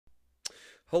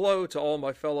Hello to all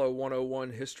my fellow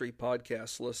 101 History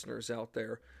Podcast listeners out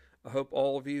there. I hope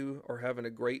all of you are having a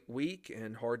great week,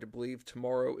 and hard to believe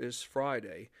tomorrow is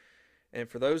Friday. And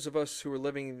for those of us who are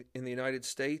living in the United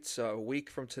States, a week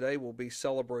from today we'll be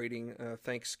celebrating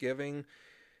Thanksgiving.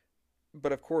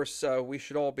 But of course, we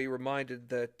should all be reminded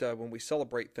that when we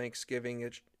celebrate Thanksgiving,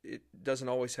 it doesn't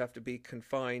always have to be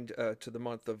confined to the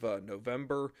month of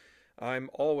November. I'm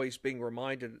always being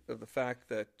reminded of the fact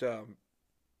that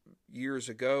years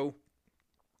ago,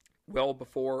 well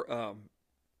before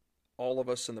all of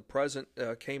us in the present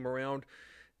came around,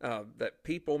 that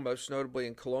people, most notably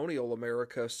in colonial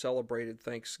America, celebrated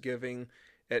Thanksgiving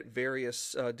at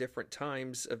various different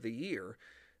times of the year.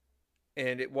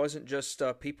 And it wasn't just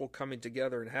people coming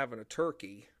together and having a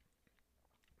turkey.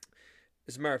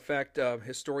 As a matter of fact,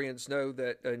 historians know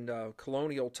that in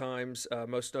colonial times,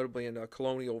 most notably in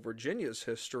colonial Virginia's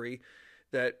history,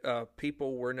 that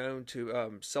people were known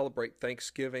to celebrate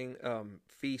Thanksgiving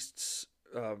feasts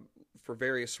for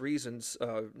various reasons.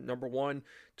 Number one,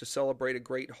 to celebrate a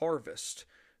great harvest.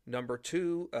 Number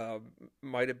two,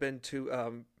 might have been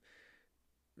to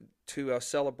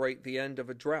celebrate the end of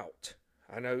a drought.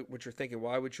 I know what you're thinking.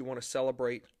 Why would you want to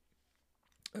celebrate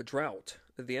a drought?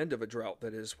 The end of a drought,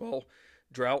 that is. Well,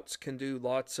 droughts can do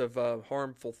lots of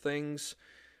harmful things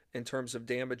in terms of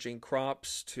damaging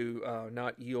crops, to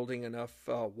not yielding enough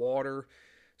water.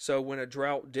 So when a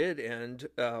drought did end,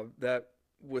 that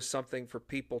was something for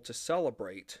people to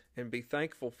celebrate and be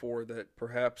thankful for, that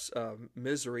perhaps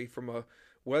misery from a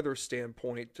weather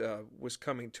standpoint was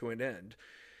coming to an end.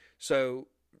 So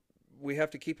we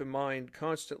have to keep in mind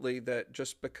constantly that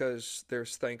just because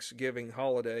there's Thanksgiving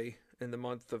holiday in the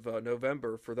month of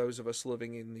November for those of us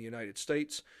living in the United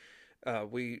States,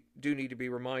 we do need to be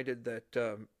reminded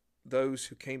that those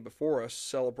who came before us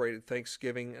celebrated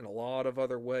Thanksgiving in a lot of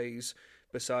other ways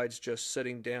besides just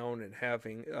sitting down and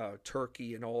having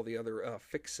turkey and all the other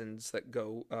fixins that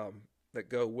go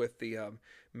with the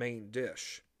main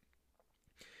dish.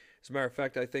 As a matter of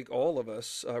fact, I think all of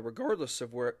us, regardless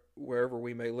of wherever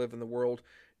we may live in the world,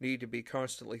 need to be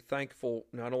constantly thankful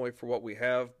not only for what we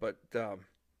have, but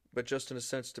just in a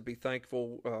sense to be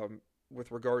thankful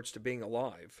with regards to being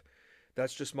alive.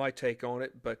 That's just my take on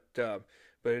it, but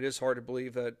it is hard to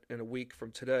believe that in a week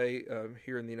from today,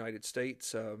 here in the United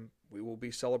States, we will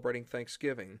be celebrating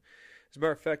Thanksgiving. As a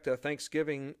matter of fact,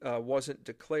 Thanksgiving wasn't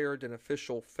declared an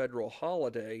official federal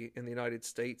holiday in the United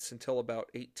States until about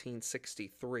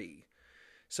 1863.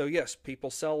 So yes,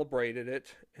 people celebrated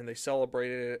it, and they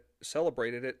celebrated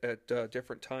it at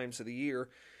different times of the year,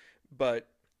 but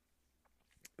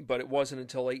it wasn't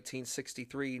until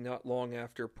 1863, not long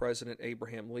after President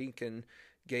Abraham Lincoln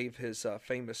gave his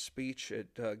famous speech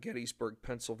at Gettysburg,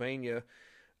 Pennsylvania,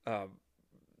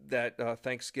 that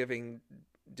Thanksgiving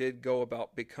did go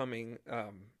about becoming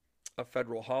a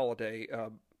federal holiday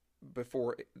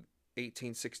before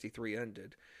 1863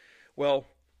 ended. Well,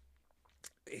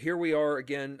 here we are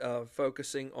again,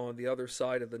 focusing on the other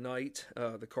side of the night,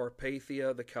 the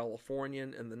Carpathia, the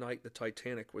Californian, and the night the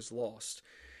Titanic was lost.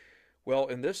 Well,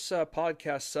 in this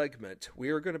podcast segment, we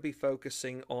are going to be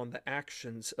focusing on the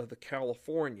actions of the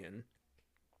Californian,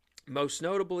 most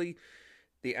notably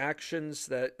the actions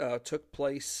that took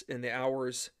place in the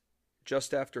hours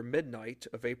just after midnight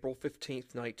of April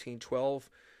 15th, 1912.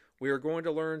 We are going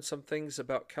to learn some things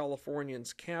about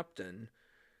Californian's captain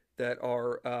that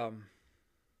are,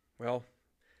 well,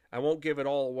 I won't give it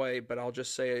all away, but I'll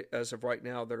just say as of right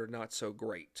now that are not so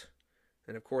great.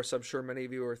 And of course, I'm sure many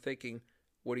of you are thinking,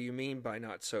 what do you mean by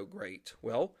not so great?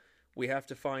 Well, we have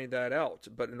to find that out.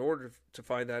 But in order to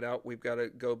find that out, we've got to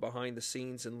go behind the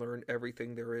scenes and learn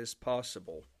everything there is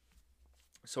possible.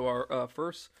 So our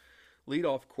first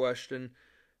leadoff question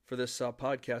for this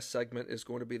podcast segment is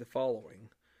going to be the following.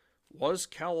 Was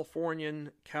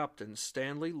Californian Captain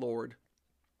Stanley Lord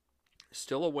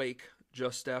still awake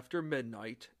just after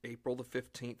midnight, April the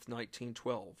 15th,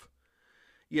 1912?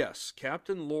 Yes,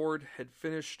 Captain Lord had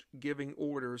finished giving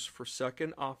orders for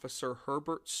Second Officer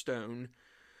Herbert Stone,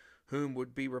 whom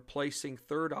would be replacing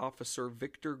Third Officer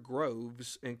Victor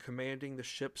Groves in commanding the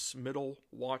ship's middle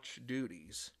watch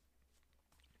duties.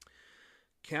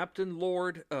 Captain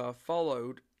Lord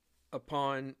followed up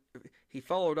on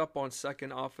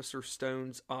Second Officer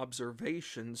Stone's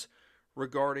observations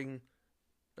regarding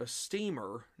a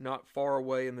steamer not far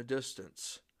away in the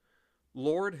distance.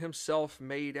 Lord himself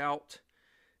made out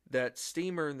that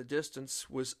steamer in the distance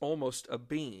was almost a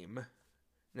beam.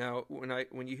 Now,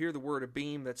 when you hear the word a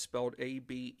beam, that's spelled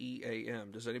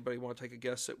A-B-E-A-M. Does anybody want to take a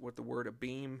guess at what the word a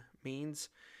beam means?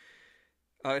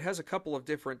 It has a couple of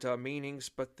different meanings,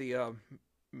 but the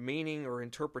meaning or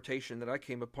interpretation that I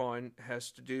came upon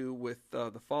has to do with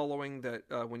the following: that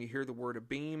when you hear the word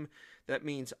abeam, that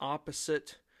means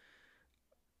opposite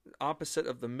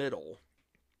of the middle.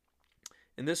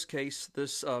 In this case,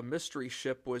 this mystery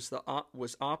ship was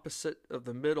opposite of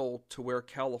the middle to where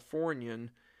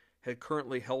Californian had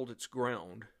currently held its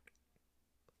ground.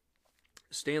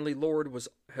 Stanley Lord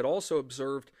had also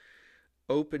observed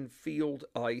open field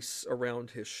ice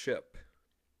around his ship.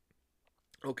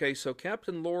 Okay, so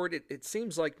Captain Lord, it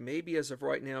seems like maybe as of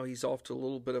right now he's off to a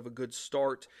little bit of a good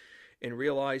start in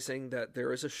realizing that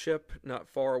there is a ship not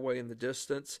far away in the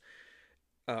distance.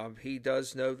 He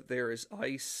does know that there is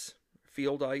ice,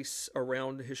 field ice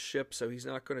around his ship, so he's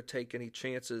not going to take any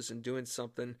chances in doing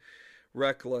something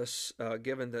reckless,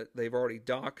 given that they've already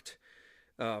docked.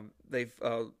 They've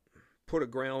put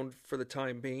aground for the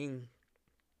time being,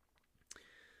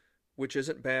 which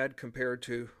isn't bad compared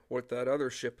to what that other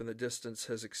ship in the distance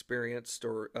has experienced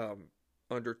or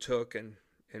undertook, and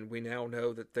we now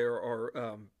know that there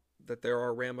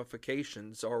are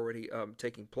ramifications already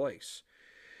taking place.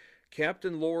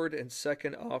 Captain Lord and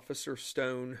Second Officer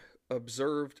Stone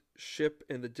observed ship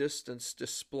in the distance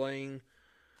displaying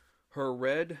her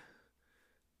red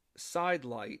side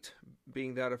light,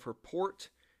 being that of her port,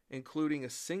 including a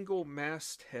single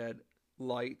masthead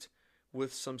light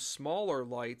with some smaller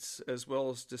lights, as well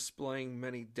as displaying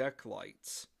many deck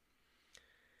lights.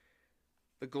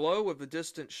 The glow of the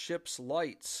distant ship's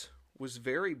lights was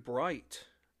very bright,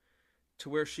 to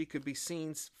where she could be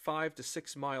seen 5 to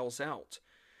 6 miles out.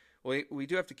 We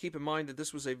do have to keep in mind that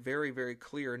this was a very, very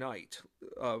clear night.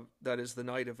 That is the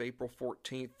night of April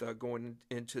 14th, going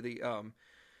into the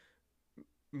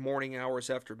morning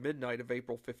hours after midnight of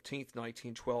April 15th,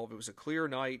 1912. It was a clear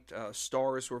night.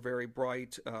 Stars were very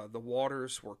bright. The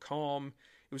waters were calm.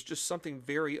 It was just something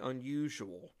very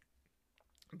unusual.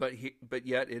 But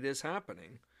yet it is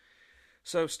happening.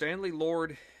 So Stanley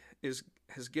Lord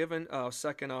has given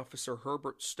Second Officer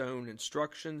Herbert Stone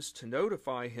instructions to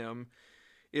notify him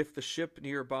if the ship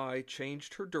nearby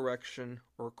changed her direction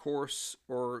or course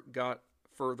or got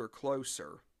further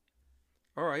closer.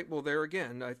 All right, well, there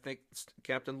again, I think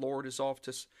Captain Lord is off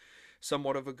to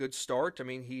somewhat of a good start. I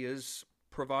mean, he is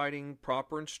providing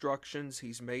proper instructions.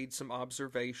 He's made some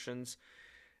observations.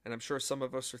 And I'm sure some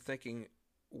of us are thinking,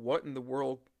 what in the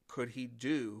world could he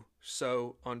do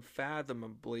so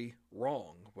unfathomably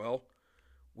wrong? Well,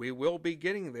 we will be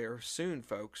getting there soon,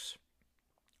 folks.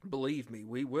 Believe me,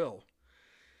 we will.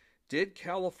 Did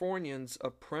Californian's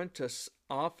apprentice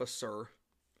officer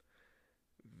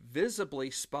visibly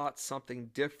spot something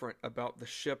different about the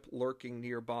ship lurking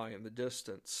nearby in the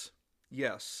distance?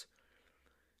 Yes.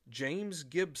 James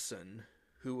Gibson,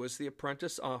 who was the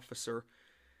apprentice officer,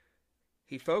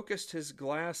 he focused his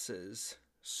glasses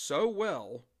so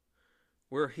well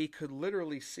where he could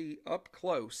literally see up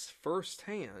close,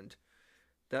 firsthand,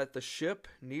 that the ship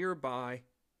nearby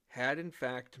had in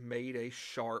fact made a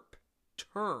sharp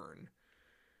turn.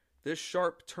 This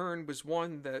sharp turn was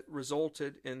one that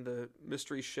resulted in the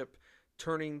mystery ship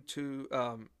turning to,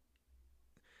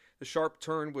 the sharp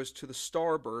turn was to the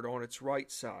starboard on its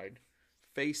right side,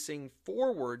 facing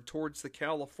forward towards the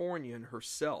Californian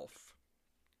herself.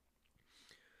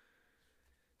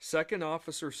 Second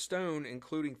Officer Stone,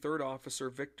 including Third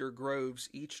Officer Victor Groves,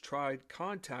 each tried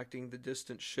contacting the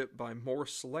distant ship by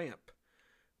Morse lamp,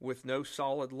 with no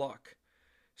solid luck.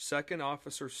 Second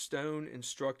Officer Stone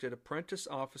instructed Apprentice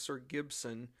Officer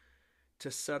Gibson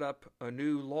to set up a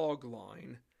new log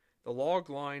line. The log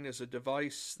line is a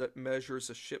device that measures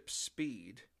a ship's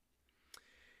speed.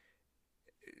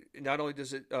 Not only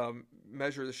does it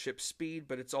measure the ship's speed,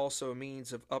 but it's also a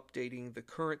means of updating the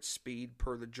current speed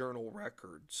per the journal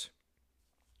records.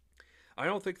 I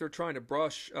don't think they're trying to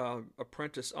brush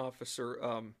Apprentice Officer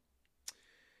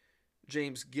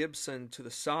James Gibson to the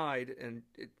side,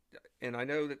 and I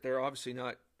know that they're obviously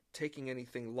not taking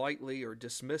anything lightly or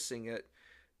dismissing it,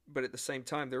 but at the same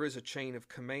time, there is a chain of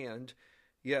command.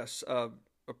 Yes,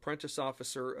 Apprentice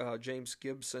Officer James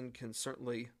Gibson can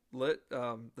certainly let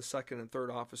the second and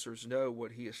third officers know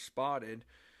what he has spotted,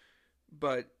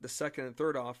 but the second and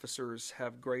third officers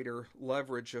have greater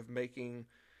leverage of making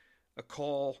a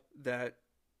call that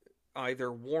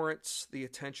either warrants the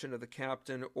attention of the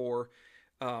captain or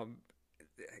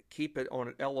keep it on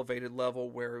an elevated level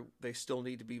where they still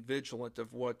need to be vigilant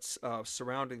of what's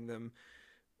surrounding them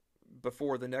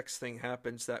before the next thing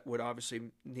happens that would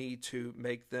obviously need to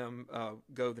make them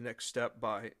go the next step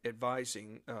by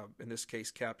advising, in this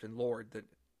case, Captain Lord, that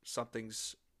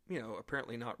something's,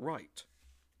 apparently not right.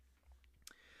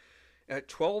 At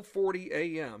 12:40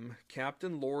 a.m.,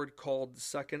 Captain Lord called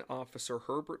second officer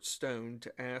Herbert Stone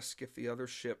to ask if the other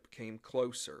ship came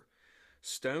closer.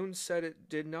 Stone said it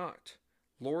did not.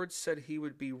 Lord said he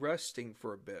would be resting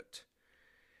for a bit.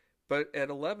 But at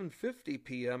 11:50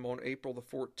 p.m. on April the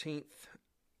 14th,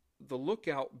 the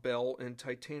lookout bell in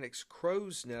Titanic's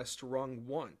crow's nest rung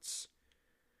once.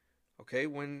 Okay,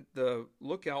 when the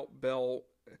lookout bell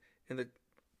in the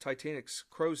Titanic's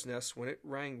crow's nest, when it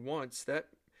rang once,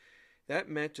 that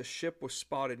meant a ship was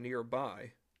spotted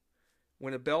nearby.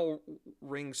 When a bell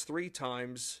rings 3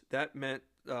 times, that meant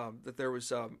that there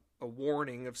was a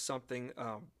warning of something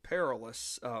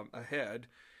perilous ahead,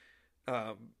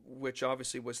 which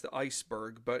obviously was the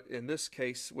iceberg. But in this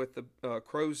case, with the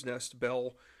crow's nest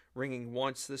bell ringing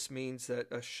once, this means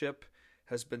that a ship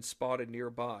has been spotted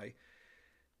nearby.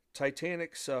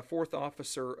 Titanic's fourth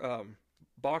officer,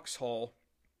 Boxhall,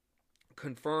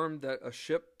 confirmed that a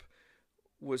ship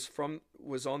was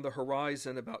on the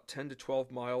horizon about 10 to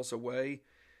 12 miles away.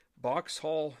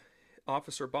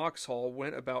 Officer Boxhall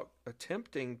went about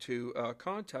attempting to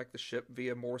contact the ship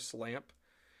via Morse lamp,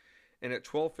 and at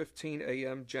 12:15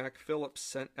 a.m. Jack Phillips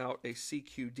sent out a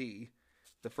CQD,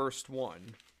 the first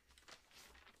one.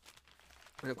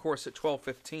 And of course, at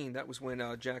 12:15, that was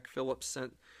when Jack Phillips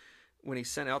sent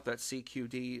out that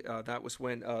CQD. That was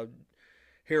when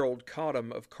Harold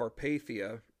Cottam of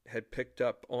Carpathia had picked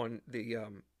up on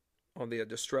the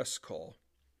distress call.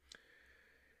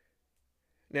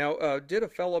 Now, did a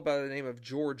fellow by the name of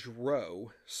George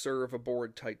Rowe serve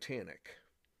aboard Titanic?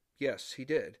 Yes, he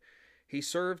did. He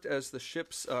served as the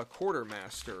ship's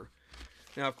quartermaster.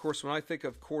 Now, of course, when I think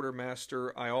of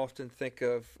quartermaster, I often think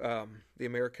of the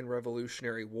American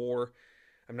Revolutionary War.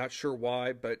 I'm not sure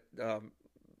why, but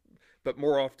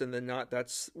more often than not,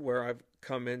 that's where I've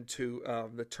come into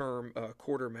the term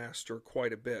quartermaster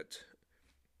quite a bit.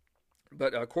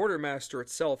 But quartermaster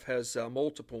itself has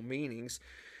multiple meanings.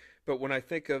 But when I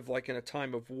think of, like, in a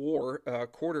time of war,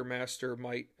 quartermaster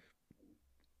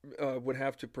would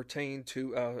have to pertain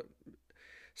to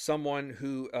someone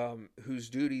whose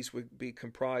duties would be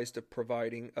comprised of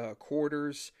providing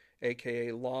quarters,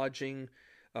 aka lodging,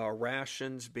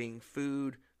 rations being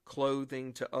food,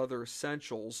 clothing to other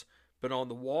essentials. But on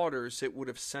the waters, it would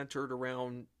have centered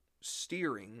around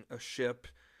steering a ship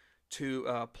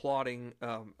to plotting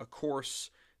a course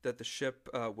that the ship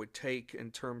would take in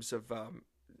terms of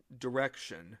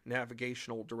direction,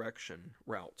 navigational direction,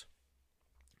 route.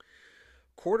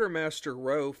 Quartermaster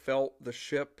Rowe felt the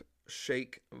ship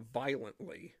shake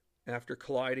violently after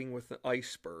colliding with an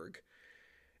iceberg.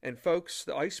 And folks,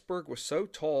 the iceberg was so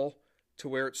tall to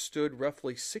where it stood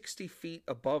roughly 60 feet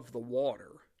above the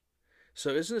water.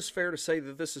 So isn't it fair to say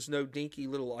that this is no dinky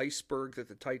little iceberg that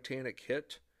the Titanic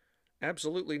hit?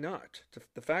 Absolutely not.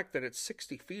 The fact that it's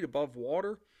 60 feet above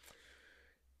water,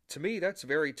 to me, that's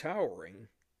very towering.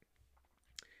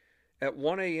 At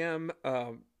 1 a.m.,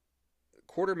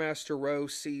 Quartermaster Rowe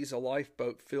sees a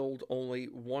lifeboat filled only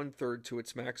 1/3 to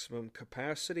its maximum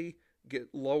capacity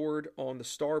get lowered on the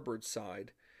starboard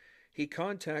side. He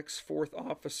contacts Fourth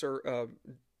Officer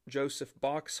Joseph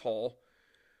Boxhall,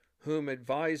 whom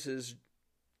advises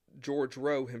George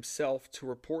Rowe himself to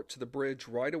report to the bridge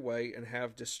right away and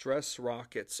have distress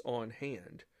rockets on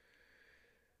hand.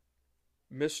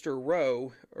 Mr.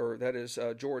 Rowe, or that is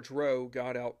George Rowe,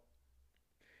 got out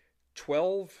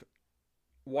 12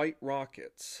 white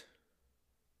rockets.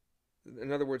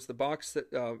 In other words, the box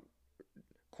that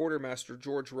Quartermaster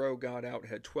George Rowe got out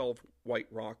had 12 white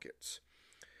rockets.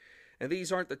 And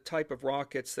these aren't the type of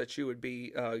rockets that you would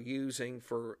be using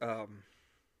for,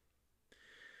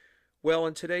 well,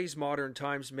 in today's modern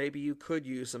times, maybe you could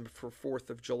use them for 4th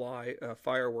of July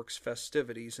fireworks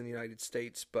festivities in the United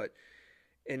States. But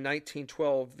in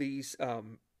 1912, these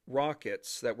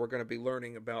rockets that we're going to be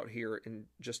learning about here in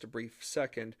just a brief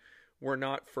second were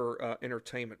not for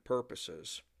entertainment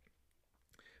purposes.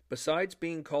 Besides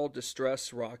being called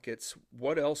distress rockets,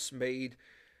 what else made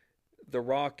the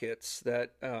rockets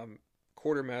that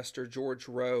Quartermaster George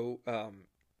Rowe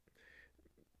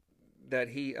that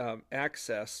he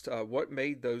accessed, what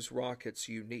made those rockets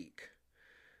unique?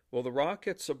 Well, the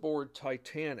rockets aboard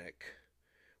Titanic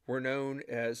were known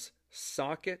as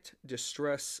socket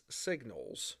distress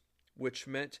signals, which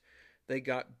meant they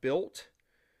got built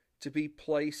to be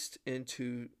placed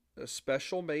into a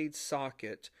special made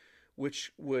socket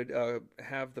which would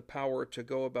have the power to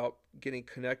go about getting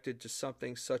connected to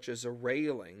something such as a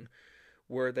railing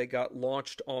where they got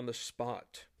launched on the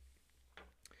spot.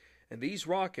 And these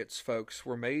rockets, folks,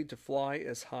 were made to fly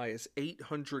as high as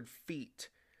 800 feet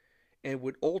and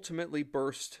would ultimately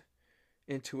burst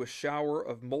into a shower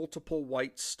of multiple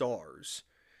white stars.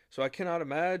 So I cannot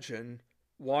imagine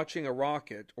watching a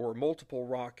rocket or multiple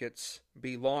rockets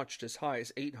be launched as high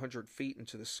as 800 feet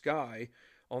into the sky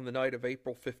on the night of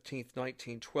April 15th,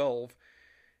 1912,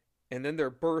 and then they're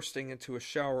bursting into a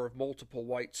shower of multiple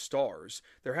white stars.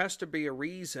 There has to be a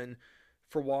reason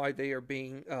for why they are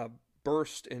being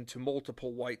burst into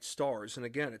multiple white stars. And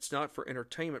again, it's not for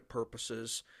entertainment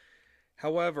purposes.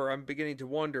 However, I'm beginning to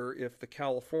wonder if the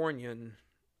Californian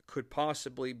could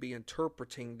possibly be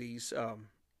interpreting these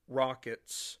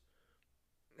rockets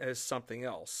as something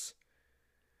else.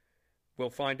 We'll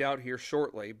find out here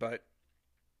shortly, but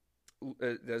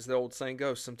as the old saying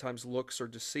goes, sometimes looks are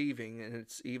deceiving,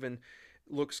 and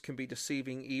looks can be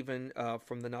deceiving even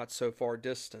from the not so far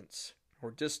distance, or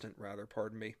distant rather,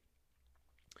 pardon me.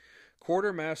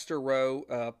 Quartermaster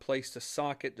Rowe placed a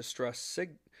socket distress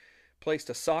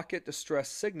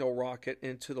signal rocket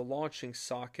into the launching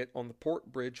socket on the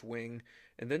port bridge wing,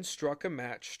 and then struck a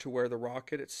match to where the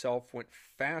rocket itself went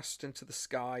fast into the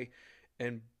sky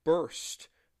and burst,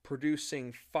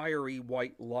 producing fiery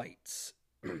white lights.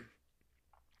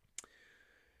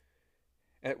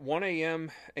 At 1 a.m.,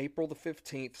 April the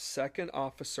 15th, Second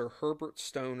Officer Herbert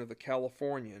Stone of the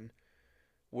Californian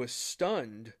was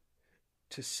stunned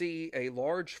to see a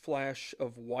large flash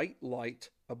of white light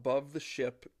above the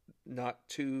ship not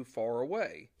too far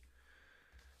away.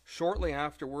 Shortly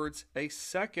afterwards, a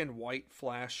second white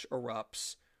flash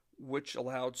erupts, which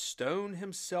allowed Stone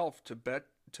himself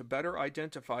to better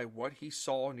identify what he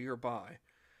saw nearby.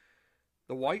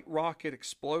 The white rocket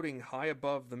exploding high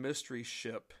above the mystery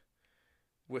ship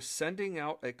was sending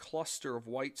out a cluster of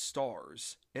white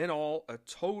stars. In all, a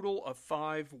total of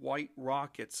 5 white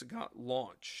rockets got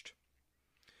launched.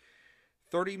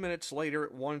 30 minutes later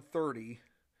at 1:30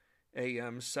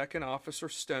 a.m., Second Officer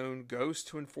Stone goes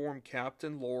to inform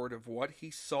Captain Lord of what he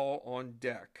saw on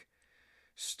deck.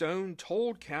 Stone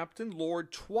told Captain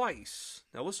Lord twice.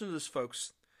 Now listen to this,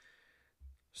 folks.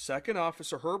 Second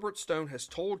Officer Herbert Stone has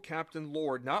told Captain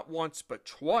Lord not once but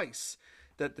twice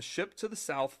that the ship to the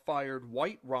south fired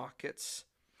white rockets.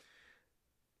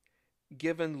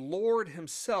 Given Lord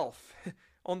himself,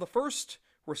 on the first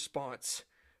response,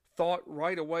 thought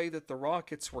right away that the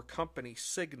rockets were company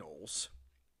signals.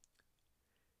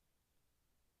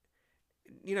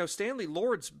 You know, Stanley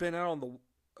Lord's been out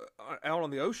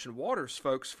on the ocean waters,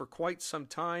 folks, for quite some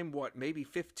time. What, maybe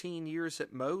 15 years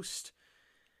at most?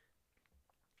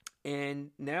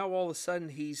 And now all of a sudden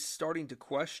he's starting to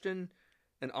question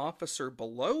an officer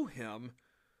below him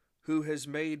who has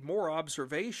made more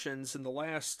observations in the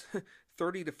last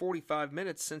 30 to 45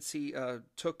 minutes since he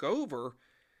took over.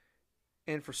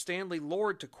 And for Stanley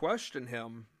Lord to question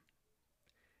him,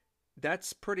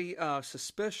 that's pretty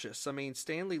suspicious. I mean,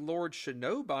 Stanley Lord should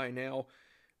know by now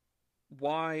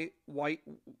why,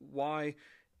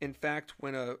 in fact,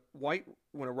 when a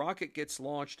rocket gets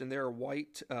launched and there are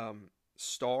white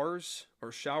stars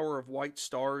or shower of white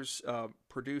stars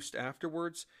produced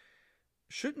afterwards,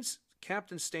 shouldn't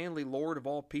Captain Stanley Lord of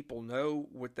all people know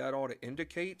what that ought to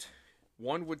indicate?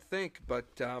 One would think,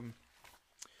 but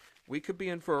we could be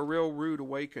in for a real rude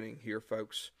awakening here,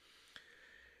 folks.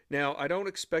 Now, I don't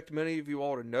expect many of you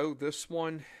all to know this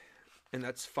one, and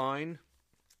that's fine,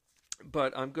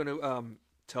 but I'm going to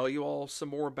tell you all some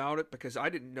more about it because I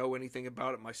didn't know anything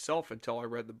about it myself until I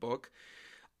read the book.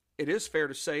 It is fair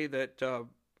to say that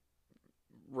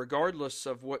regardless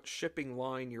of what shipping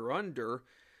line you're under,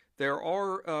 there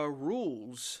are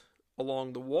rules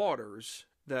along the waters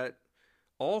that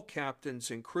all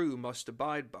captains and crew must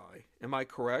abide by. Am I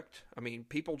correct? I mean,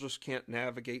 people just can't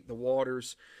navigate the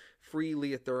waters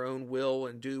freely at their own will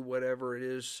and do whatever it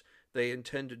is they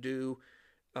intend to do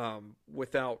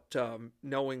without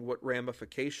knowing what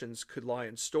ramifications could lie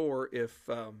in store if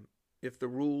the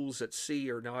rules at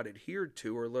sea are not adhered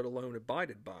to or let alone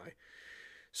abided by.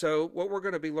 So what we're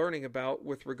going to be learning about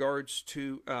with regards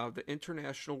to the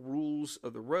international rules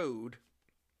of the road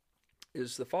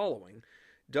is the following.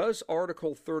 Does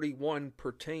Article 31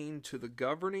 pertain to the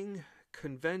governing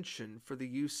convention for the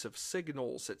use of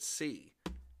signals at sea?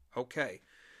 Okay,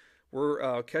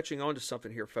 we're catching on to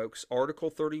something here, folks. Article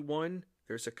 31,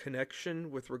 there's a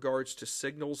connection with regards to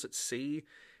signals at sea,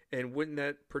 and wouldn't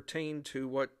that pertain to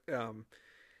what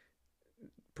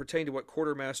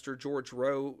Quartermaster George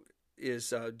Rowe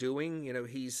is doing? You know,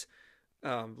 he's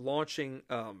launching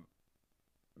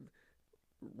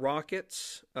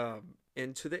rockets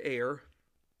into the air.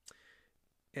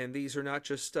 And these are not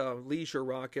just leisure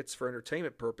rockets for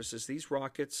entertainment purposes. These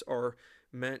rockets are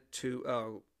meant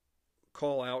to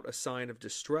call out a sign of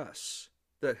distress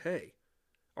that, hey,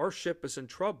 our ship is in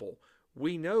trouble.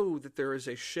 We know that there is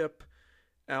a ship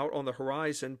out on the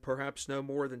horizon, perhaps no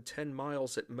more than 10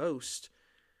 miles at most,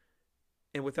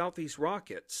 And without these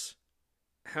rockets,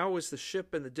 how is the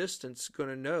ship in the distance going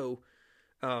to know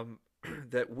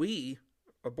that we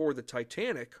aboard the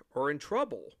Titanic are in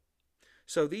trouble?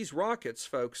 So these rockets,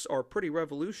 folks, are pretty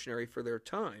revolutionary for their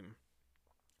time.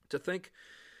 To think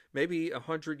maybe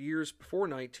 100 years before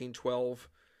 1912,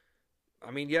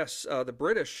 I mean, yes, the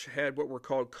British had what were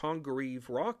called Congreve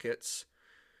rockets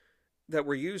that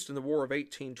were used in the War of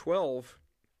 1812,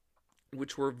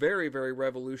 which were very, very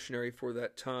revolutionary for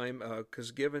that time,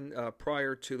 because given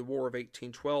prior to the War of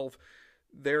 1812,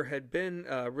 there had been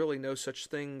really no such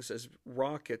things as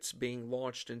rockets being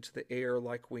launched into the air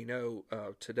like we know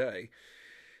today.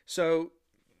 So,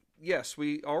 yes,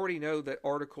 we already know that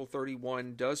Article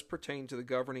 31 does pertain to the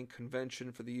governing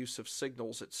convention for the use of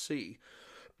signals at sea.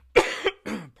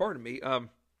 Pardon me.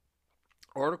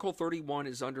 Article 31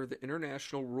 is under the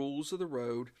International Rules of the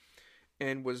Road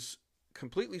and was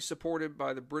completely supported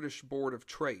by the British Board of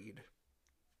Trade.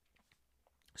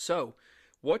 So,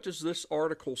 what does this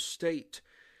article state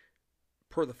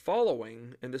per the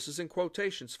following, and this is in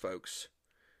quotations, folks?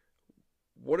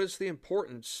 What is the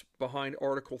importance behind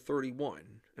Article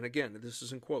 31? And again, this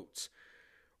is in quotes.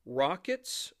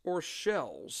 Rockets or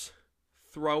shells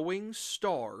throwing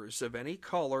stars of any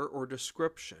color or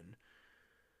description,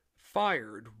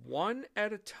 fired one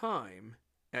at a time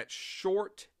at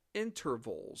short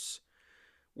intervals,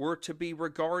 were to be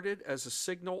regarded as a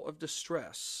signal of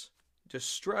distress.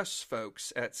 Distress,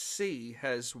 folks, at sea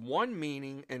has one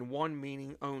meaning and one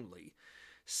meaning only.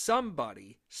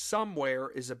 Somebody, somewhere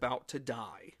is about to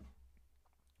die.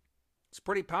 It's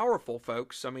pretty powerful,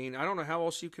 folks. I mean, I don't know how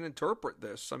else you can interpret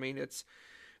this. I mean, it's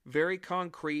very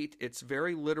concrete. It's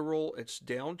very literal. It's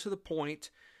down to the point.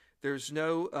 There's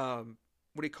no,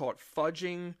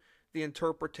 fudging the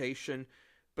interpretation.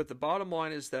 But the bottom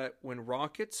line is that when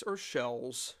rockets or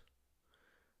shells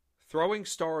throwing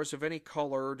stars of any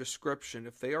color or description,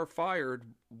 if they are fired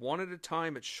one at a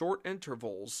time at short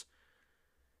intervals,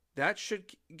 that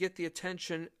should get the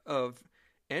attention of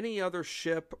any other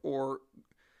ship or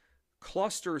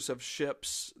clusters of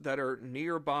ships that are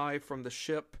nearby from the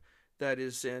ship that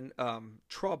is in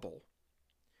trouble.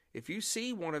 If you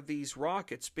see one of these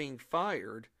rockets being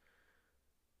fired,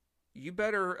 you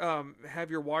better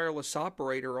have your wireless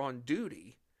operator on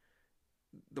duty.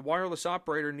 The wireless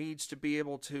operator needs to be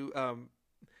able to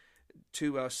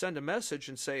send a message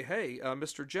and say, hey,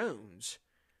 Mr. Jones,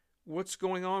 what's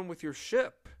going on with your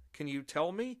ship? Can you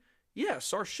tell me?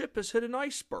 Yes, our ship has hit an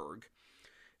iceberg.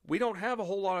 We don't have a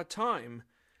whole lot of time.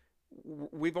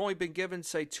 We've only been given,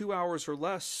 say, 2 hours or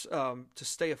less to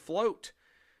stay afloat.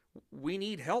 We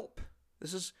need help.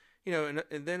 This is, and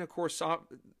then, of course,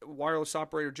 wireless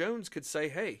operator Jones could say,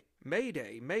 hey,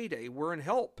 Mayday, Mayday, we're in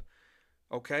help.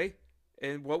 Okay?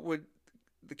 And what would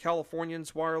the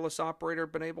Californian's wireless operator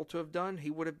been able to have done? He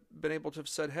would have been able to have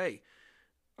said, hey,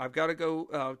 I've got to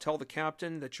go tell the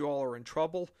captain that you all are in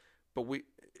trouble,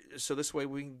 so this way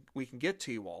we can get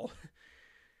to you all.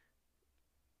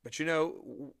 But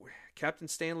Captain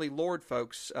Stanley Lord,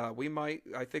 folks,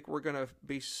 I think we're going to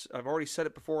be, I've already said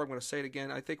it before, I'm going to say it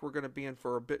again, I think we're going to be in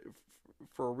for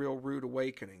a real rude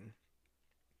awakening.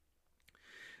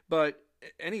 But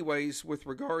anyways, with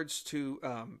regards to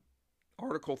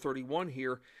Article 31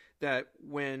 here, that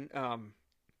when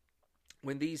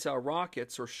these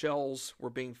rockets or shells were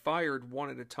being fired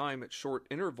one at a time at short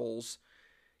intervals,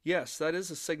 yes, that is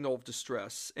a signal of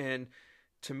distress. And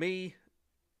to me,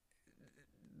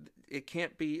 it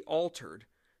can't be altered.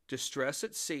 Distress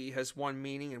at sea has one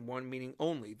meaning and one meaning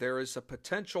only. There is a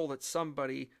potential that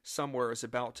somebody somewhere is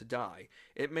about to die.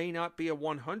 It may not be a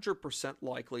 100%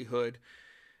 likelihood,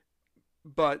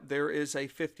 but there is a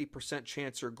 50%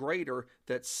 chance or greater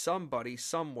that somebody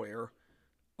somewhere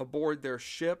aboard their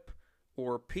ship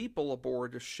or people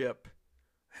aboard a ship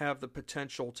have the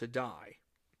potential to die.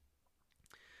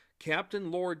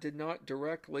 Captain Lord did not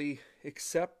directly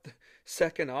accept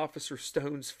Second Officer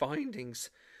Stone's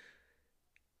findings.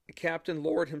 Captain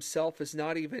Lord himself is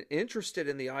not even interested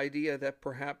in the idea that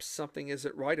perhaps something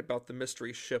isn't right about the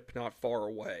mystery ship not far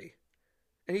away.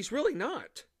 And he's really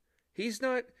not. He's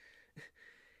not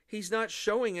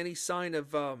showing any sign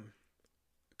of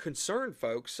concern,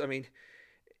 folks. I mean,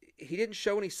 he didn't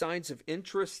show any signs of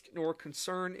interest nor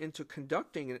concern into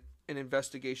conducting an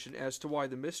investigation as to why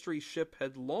the mystery ship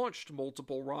had launched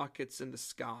multiple rockets in the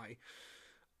sky,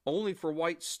 only for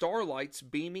white starlights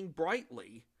beaming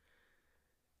brightly.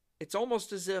 It's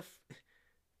almost as if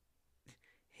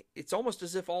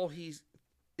all he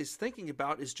is thinking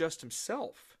about is just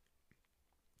himself.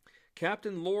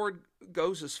 Captain Lord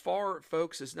goes as far,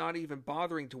 folks, as not even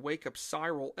bothering to wake up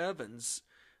Cyril Evans,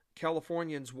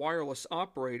 Californian's wireless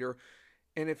operator,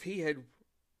 and if he had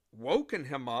woken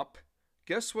him up,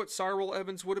 guess what Cyril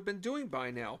Evans would have been doing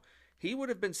by now? He would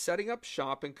have been setting up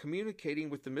shop and communicating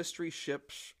with the mystery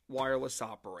ship's wireless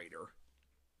operator.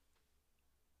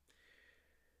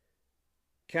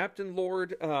 Captain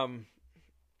Lord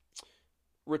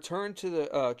returned to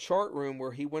the chart room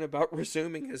where he went about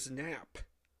resuming his nap.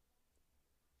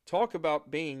 Talk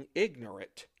about being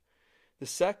ignorant. The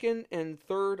second and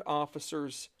third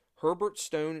officers, Herbert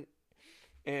Stone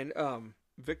and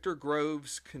Victor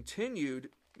Groves, continued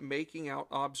making out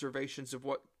observations of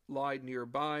what lied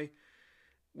nearby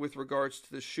with regards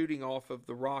to the shooting off of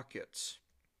the rockets.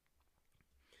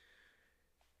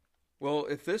 Well,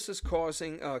 if this is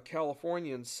causing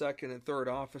Californians' second and third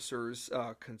officers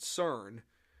concern,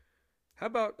 how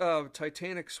about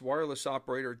Titanic's wireless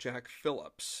operator Jack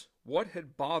Phillips? What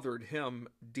had bothered him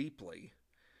deeply?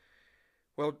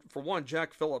 Well, for one,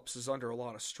 Jack Phillips is under a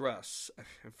lot of stress.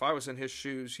 If I was in his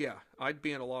shoes, yeah, I'd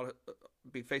be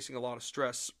facing a lot of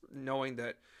stress, knowing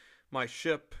that my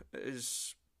ship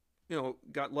is,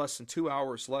 got less than 2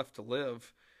 hours left to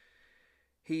live.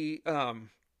 He,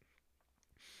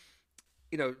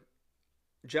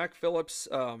 Jack Phillips.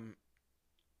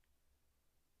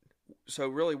 So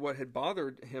really, what had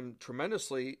bothered him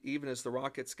tremendously, even as the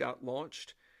rockets got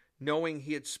launched, knowing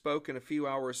he had spoken a few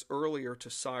hours earlier to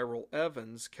Cyril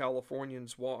Evans,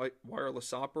 Californian's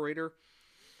wireless operator,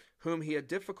 whom he had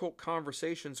difficult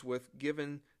conversations with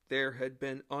given there had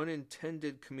been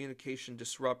unintended communication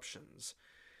disruptions.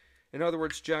 In other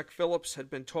words, Jack Phillips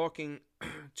had been talking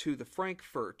to the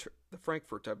Frankfurt,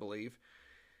 I believe,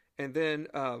 and then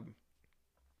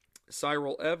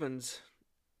Cyril Evans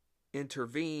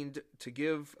intervened to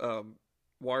give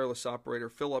wireless operator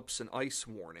Phillips an ice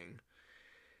warning.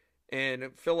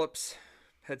 And Phillips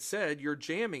had said, you're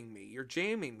jamming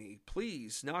me,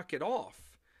 please knock it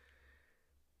off.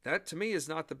 That to me is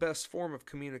not the best form of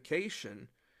communication.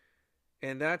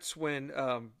 And that's when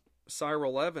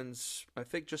Cyril Evans, I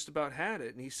think, just about had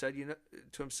it. And he said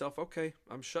to himself, okay,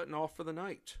 I'm shutting off for the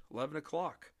night, 11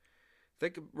 o'clock.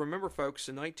 Remember, folks,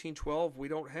 in 1912, we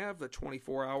don't have the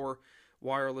 24-hour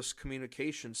wireless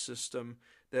communication system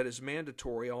that is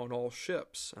mandatory on all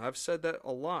ships. I've said that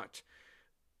a lot.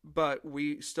 But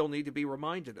we still need to be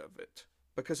reminded of it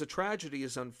because a tragedy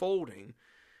is unfolding.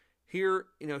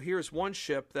 Here's one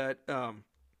ship that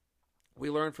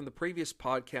we learned from the previous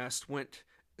podcast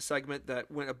segment that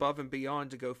went above and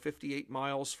beyond to go 58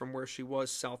 miles from where she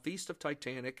was southeast of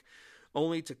Titanic,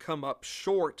 only to come up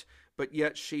short, but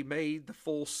yet she made the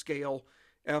full-scale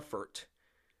effort.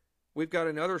 We've got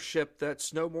another ship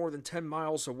that's no more than 10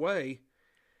 miles away,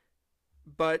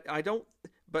 but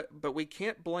we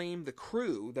can't blame the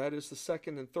crew, that is the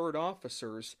second and third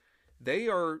officers. They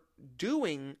are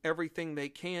doing everything they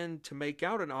can to make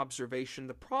out an observation.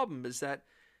 The problem is that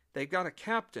they've got a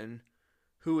captain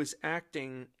who is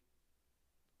acting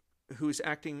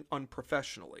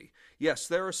unprofessionally. Yes,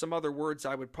 there are some other words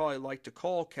I would probably like to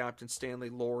call Captain Stanley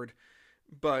Lord,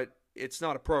 but it's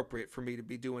not appropriate for me to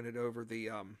be doing it over the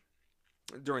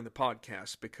during the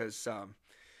podcast because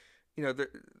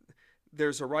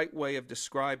there's a right way of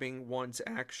describing one's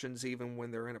actions even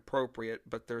when they're inappropriate,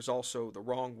 but there's also the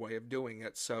wrong way of doing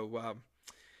it. So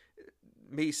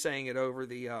me saying it over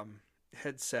the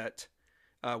headset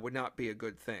would not be a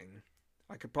good thing.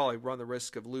 I could probably run the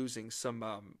risk of losing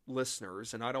some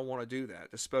listeners, and I don't want to do that,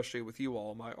 especially with you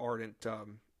all, my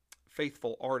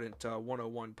faithful, ardent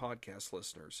 101 podcast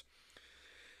listeners.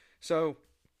 So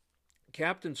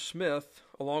Captain Smith,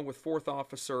 along with Fourth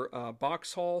Officer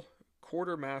Boxhall,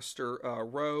 Quartermaster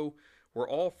Rowe, were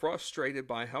all frustrated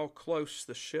by how close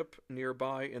the ship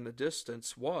nearby in the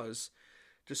distance was,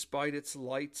 despite its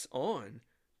lights on,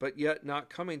 but yet not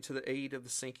coming to the aid of the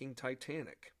sinking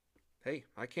Titanic. Hey,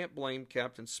 I can't blame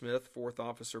Captain Smith, Fourth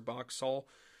Officer Boxhall,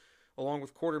 along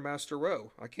with Quartermaster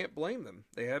Rowe. I can't blame them.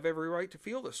 They have every right to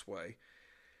feel this way.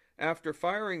 After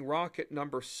firing rocket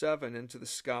number 7 into the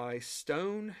sky,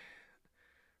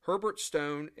 Herbert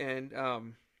Stone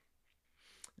and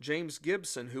James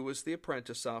Gibson, who was the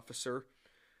apprentice officer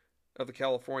of the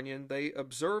Californian, they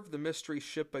observed the mystery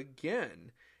ship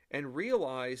again and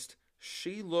realized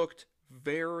she looked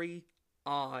very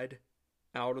odd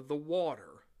out of the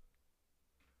water.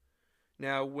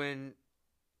 Now,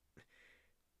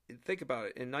 think about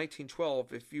it, in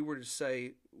 1912, if you were to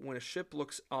say, when a ship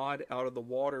looks odd out of the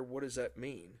water, what does that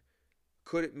mean?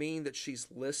 Could it mean that she's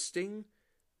listing?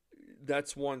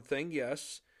 That's one thing,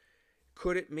 yes.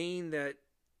 Could it mean that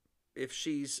if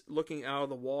she's looking out of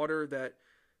the water, that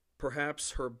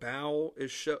perhaps her bow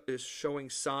is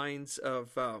showing signs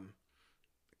of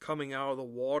coming out of the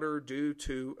water due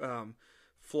to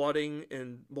flooding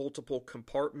in multiple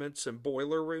compartments and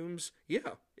boiler rooms?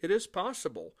 Yeah, it is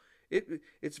possible.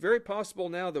 It's very possible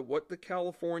now that what the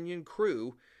Californian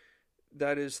crew,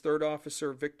 that is Third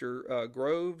Officer Victor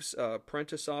Groves,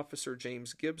 Apprentice Officer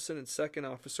James Gibson, and Second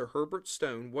Officer Herbert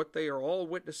Stone, what they are all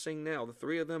witnessing now, the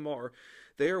three of them are,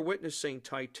 they are witnessing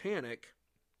Titanic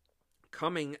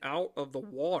coming out of the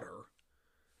water.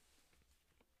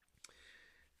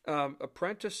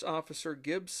 Apprentice Officer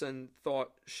Gibson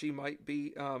thought she might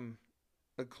be,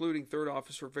 including Third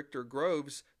Officer Victor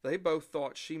Groves, they both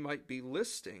thought she might be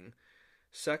listing.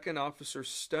 Second Officer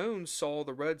Stone saw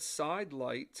the red side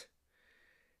light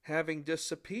having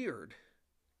disappeared.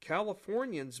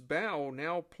 Californian's bow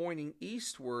now pointing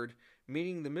eastward,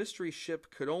 meaning the mystery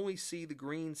ship could only see the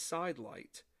green side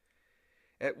light.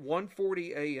 At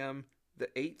 1:40 a.m., the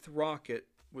 8th rocket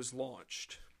was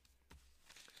launched.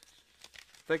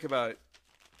 Think about it.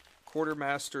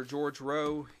 Quartermaster George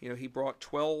Rowe, he brought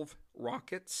 12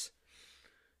 rockets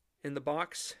in the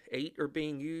box. 8 are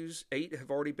being used. 8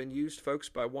 have already been used, folks,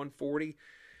 by 1:40.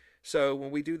 So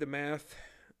when we do the math,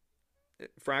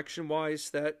 fraction-wise,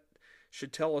 that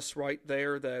should tell us right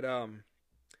there that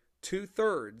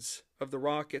 2/3 of the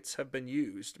rockets have been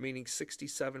used, meaning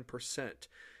 67%.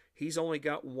 He's only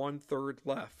got 1/3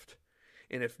 left.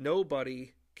 And if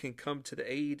nobody can come to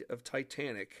the aid of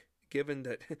Titanic, given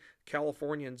that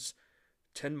Californian's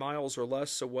 10 miles or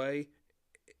less away,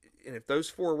 and if those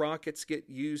 4 rockets get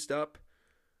used up,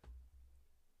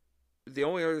 the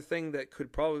only other thing that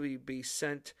could probably be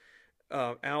sent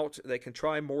out, they can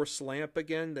try Morse lamp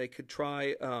again. They could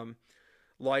try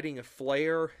lighting a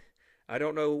flare. I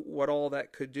don't know what all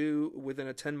that could do within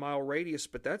a 10-mile radius,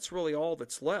 but that's really all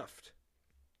that's left.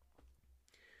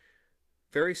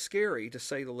 Very scary, to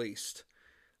say the least.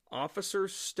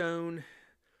 Officers Stone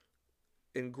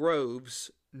and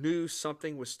Groves knew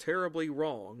something was terribly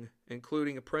wrong,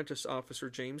 including Apprentice Officer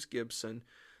James Gibson.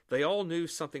 They all knew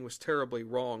something was terribly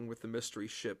wrong with the mystery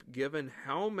ship, given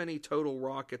how many total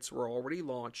rockets were already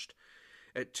launched.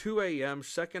 At 2 a.m.,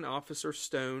 Second Officer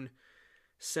Stone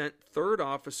sent Third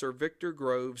Officer Victor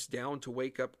Groves down to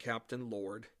wake up Captain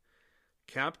Lord.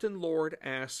 Captain Lord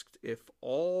asked if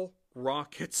all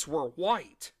rockets were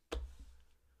white.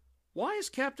 Why is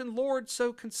Captain Lord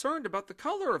so concerned about the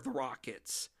color of the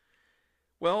rockets?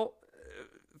 Well,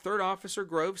 Third Officer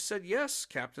Groves said, yes,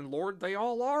 Captain Lord, they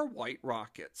all are white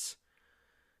rockets.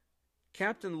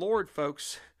 Captain Lord,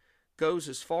 folks, goes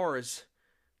as far as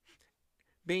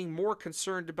being more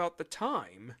concerned about the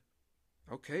time.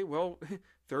 Okay, well,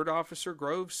 Third Officer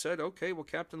Groves said, okay, well,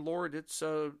 Captain Lord, it's,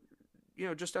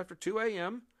 just after 2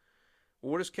 a.m.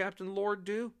 What does Captain Lord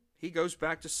do? He goes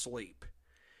back to sleep.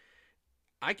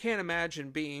 I can't imagine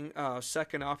being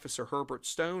Second Officer Herbert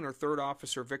Stone or Third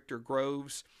Officer Victor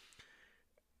Groves.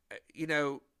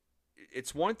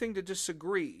 It's one thing to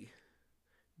disagree,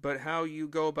 but how you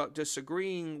go about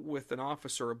disagreeing with an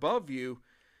officer above you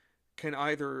can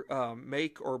either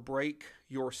make or break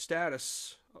your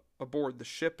status aboard the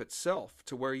ship itself,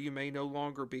 to where you may no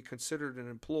longer be considered an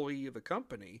employee of the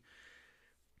company.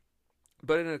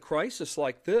 But in a crisis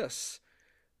like this,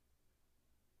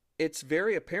 it's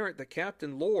very apparent that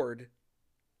Captain Lord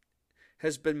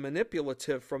has been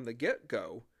manipulative from the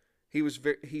get-go. He's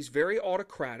very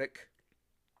autocratic.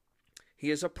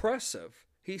 He is oppressive.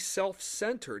 He's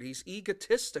self-centered. He's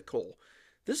egotistical.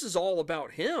 This is all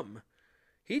about him.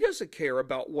 He doesn't care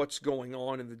about what's going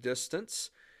on in the distance.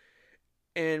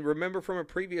 And remember from a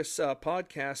previous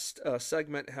podcast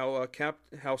segment how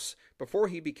before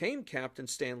he became Captain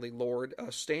Stanley Lord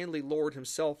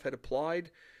himself had applied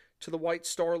to the White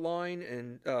Star Line,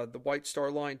 and the White Star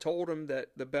Line told him that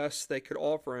the best they could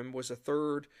offer him was a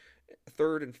third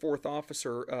and fourth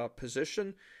officer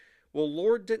position. Well,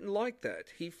 Lord didn't like that.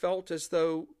 He felt as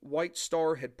though White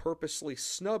Star had purposely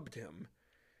snubbed him.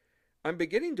 I'm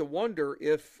beginning to wonder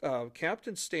if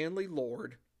Captain Stanley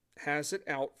Lord has it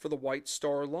out for the White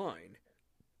Star Line.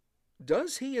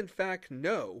 Does he in fact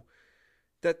know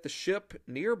that the ship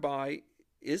nearby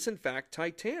is in fact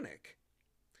Titanic?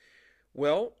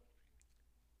 Well,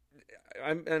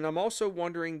 I'm also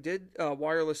wondering, did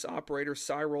wireless operator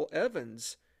Cyril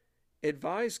Evans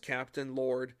advise Captain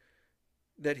Lord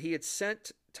that he had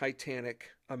sent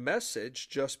Titanic a message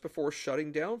just before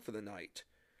shutting down for the night?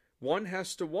 One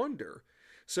has to wonder.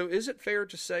 So is it fair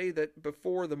to say that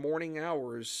before the morning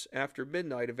hours after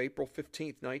midnight of April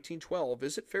 15th, 1912,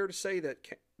 is it fair to say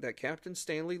that Captain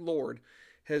Stanley Lord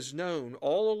has known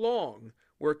all along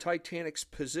where Titanic's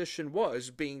position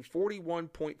was, being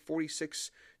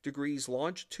 41.46 degrees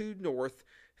longitude north,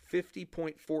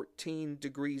 50.14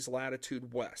 degrees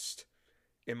latitude west?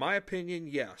 In my opinion,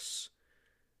 yes.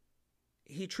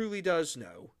 he truly does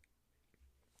know,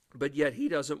 but yet he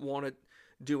doesn't want to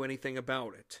do anything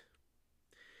about it.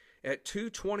 At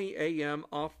 2:20 a.m.,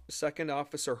 Second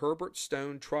Officer Herbert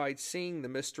Stone tried seeing the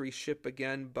mystery ship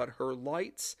again, but her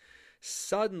lights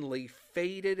suddenly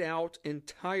faded out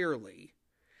entirely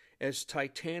as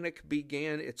Titanic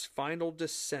began its final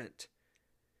descent.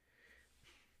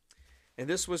 And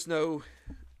this was no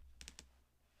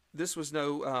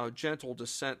gentle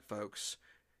descent, folks.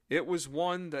 It was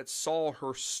one that saw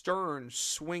her stern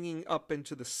swinging up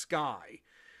into the sky.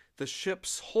 The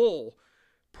ship's hull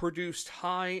produced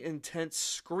high, intense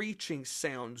screeching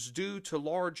sounds due to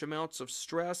large amounts of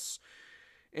stress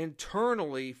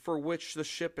internally for which the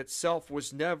ship itself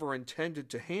was never intended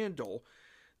to handle.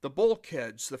 The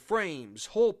bulkheads, the frames,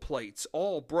 hull plates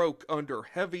all broke under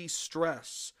heavy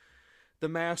stress. The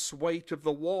mass weight of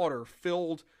the water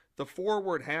filled the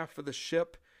forward half of the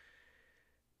ship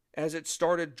as it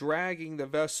started dragging the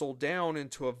vessel down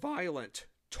into a violent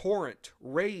torrent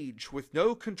rage with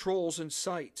no controls in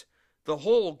sight. The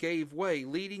hull gave way,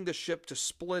 leading the ship to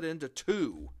split into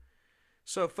two.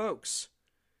 So, folks,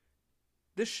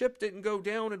 this ship didn't go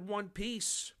down in one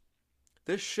piece.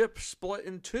 This ship split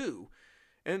in two.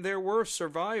 And there were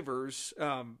survivors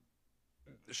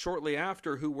shortly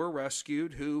after who were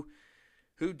rescued,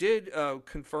 who did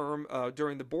confirm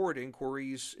during the board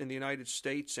inquiries in the United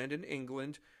States and in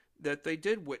England that they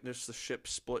did witness the ship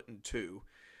split in two.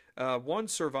 One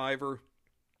survivor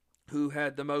who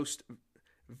had the most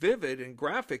vivid and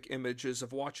graphic images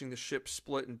of watching the ship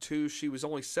split in two, she was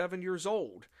only 7 years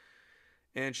old,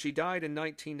 and she died in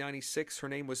 1996. Her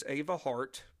name was Ava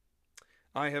Hart.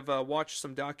 I have watched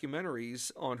some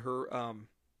documentaries on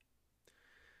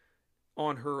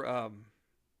her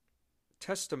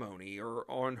testimony, or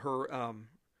on her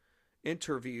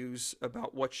interviews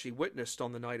about what she witnessed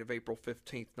on the night of April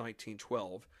 15th,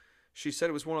 1912. She said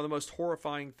it was one of the most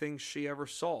horrifying things she ever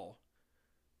saw,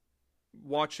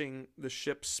 watching the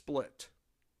ship split.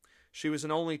 She was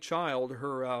an only child.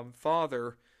 Her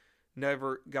father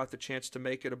never got the chance to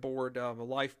make it aboard a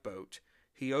lifeboat.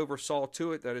 He oversaw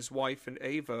to it that his wife and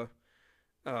Ava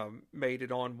made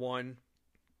it on one,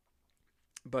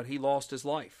 but he lost his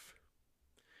life.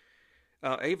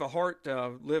 Ava Hart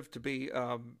lived to be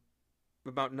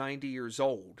about 90 years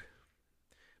old,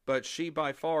 but she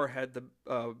by far had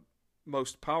the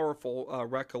most powerful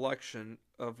recollection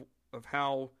of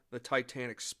how the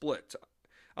Titanic split.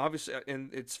 Obviously,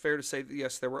 and it's fair to say that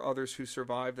yes, there were others who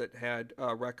survived that had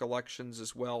recollections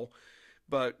as well,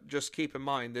 but just keep in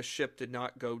mind, this ship did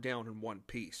not go down in one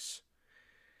piece.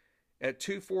 At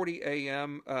 2:40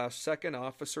 a.m., Second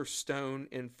Officer Stone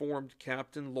informed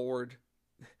Captain Lord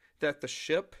that the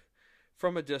ship,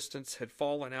 from a distance, had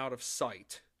fallen out of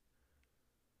sight.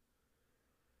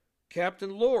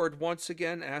 Captain Lord once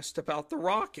again asked about the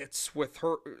rockets with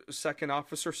her Second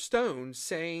Officer Stone,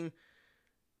 saying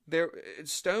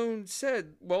Stone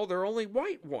said, well, they're only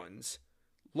white ones.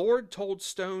 Lord told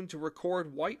Stone to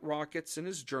record white rockets in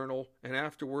his journal, and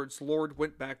afterwards Lord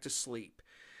went back to sleep.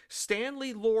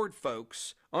 Stanley Lord,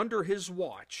 folks, under his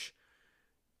watch,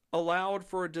 allowed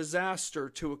for a disaster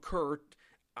to occur.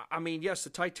 I mean, yes, the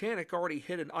Titanic already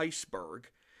hit an iceberg,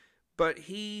 but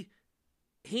he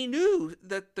knew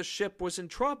that the ship was in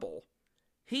trouble.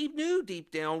 He knew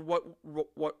deep down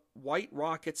what white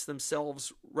rockets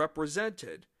themselves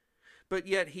represented, but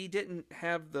yet he didn't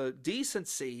have the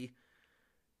decency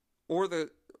or the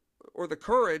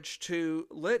courage to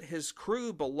let his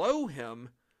crew below him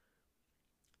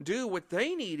do what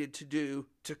they needed to do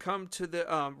to come to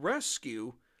the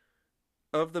rescue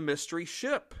of the mystery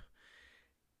ship.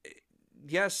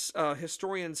 Yes,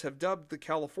 historians have dubbed the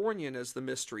Californian as the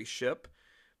mystery ship,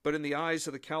 but in the eyes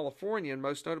of the Californian,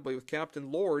 most notably with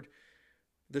Captain Lord,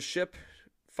 the ship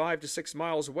 5 to 6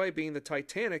 miles away, being the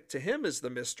Titanic, to him is the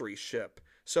mystery ship.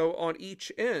 So on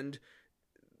each end,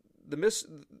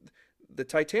 the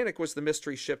Titanic was the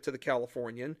mystery ship to the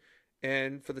Californian,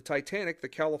 and for the Titanic, the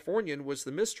Californian was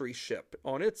the mystery ship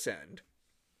on its end.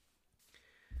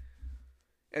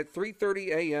 At 3:30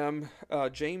 a.m.,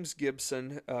 James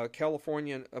Gibson, a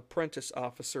Californian apprentice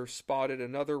officer, spotted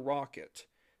another rocket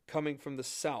coming from the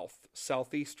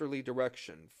southeasterly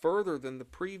direction, further than the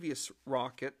previous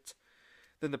rockets.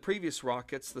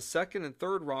 The second and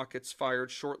third rockets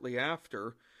fired shortly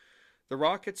after. The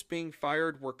rockets being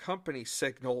fired were company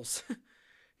signals,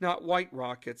 not white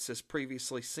rockets as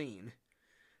previously seen.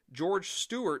 George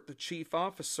Stewart, the chief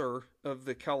officer of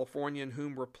the Californian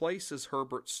whom replaces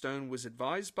Herbert Stone, was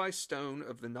advised by Stone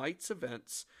of the night's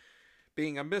events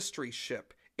being a mystery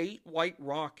ship, 8 white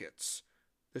rockets,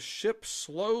 the ship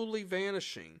slowly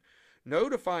vanishing,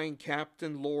 notifying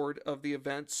Captain Lord of the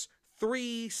events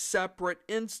 3 separate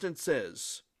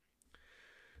instances.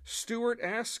 Stewart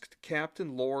asked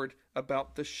Captain Lord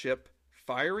about the ship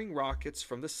firing rockets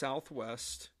from the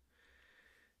southwest,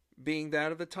 being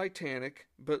that of the Titanic,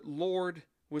 but Lord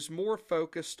was more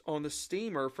focused on the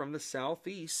steamer from the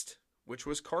southeast, which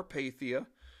was Carpathia.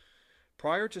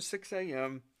 Prior to 6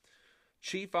 a.m.,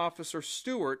 Chief Officer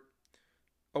Stewart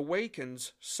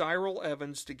awakens Cyril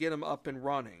Evans to get him up and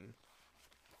running.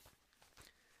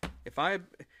 If I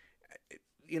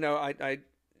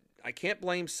can't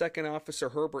blame Second Officer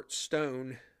Herbert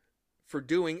Stone for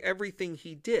doing everything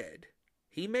he did.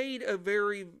 He made a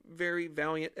very, very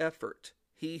valiant effort.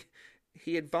 He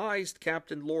advised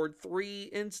Captain Lord 3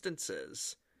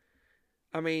 instances.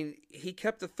 I mean, he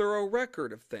kept a thorough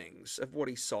record of things, of what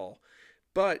he saw.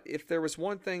 But if there was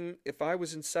one thing, if I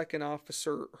was in Second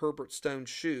Officer Herbert Stone's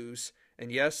shoes,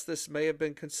 and yes, this may have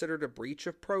been considered a breach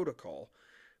of protocol,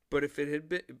 but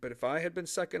if I had been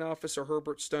Second Officer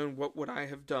Herbert Stone, what would I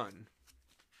have done?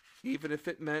 Even if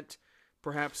it meant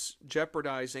perhaps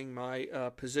jeopardizing my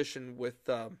position with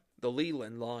the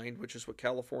Leland line, which is what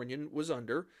Californian was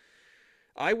under,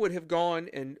 I would have gone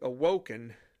and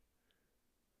awoken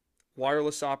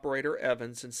wireless operator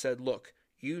Evans and said, "Look,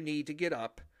 you need to get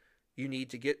up. You need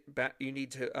to get back. You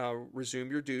need to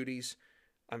resume your duties.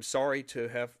 I'm sorry to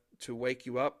have to wake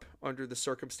you up under the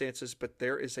circumstances, but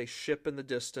there is a ship in the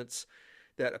distance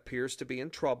that appears to be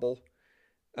in trouble.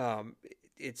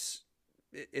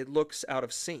 It looks out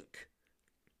of sync."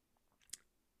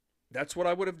 That's what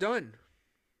I would have done.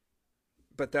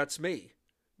 But that's me.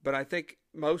 But I think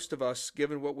most of us,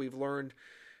 given what we've learned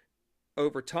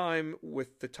over time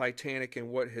with the Titanic and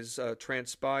what has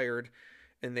transpired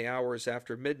in the hours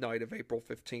after midnight of April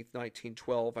 15th,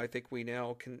 1912, I think we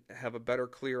now can have a better,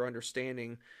 clear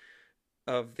understanding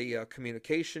of the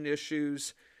communication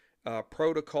issues,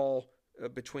 protocol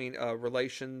between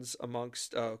relations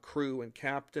amongst crew and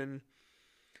captain.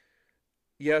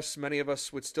 Yes, many of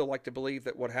us would still like to believe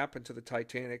that what happened to the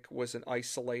Titanic was an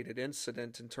isolated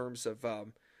incident in terms of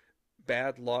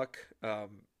bad luck,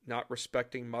 not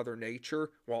respecting Mother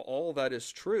Nature. While all that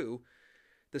is true,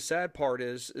 the sad part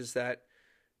is that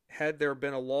had there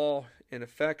been a law in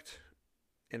effect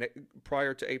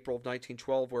prior to April of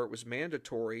 1912 where it was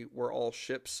mandatory, where all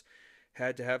ships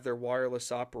had to have their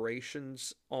wireless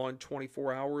operations on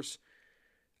 24 hours,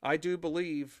 I do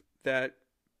believe that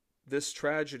this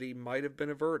tragedy might have been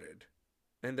averted,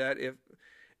 and that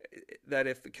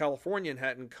if the Californian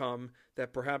hadn't come,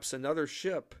 that perhaps another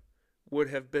ship would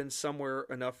have been somewhere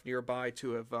enough nearby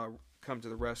to have come to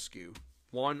the rescue.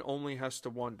 One only has to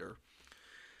wonder.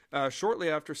 Shortly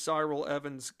after Cyril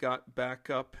Evans got back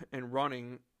up and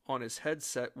running on his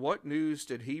headset, what news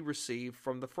did he receive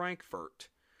from the Frankfurt?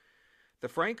 The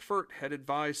Frankfurt had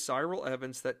advised Cyril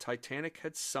Evans that Titanic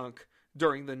had sunk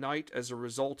during the night as a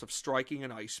result of striking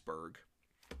an iceberg.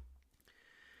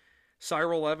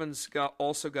 Cyril Evans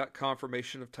also got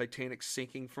confirmation of Titanic's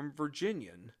sinking from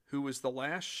Virginian, who was the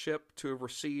last ship to have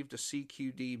received a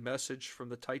CQD message from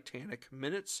the Titanic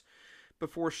minutes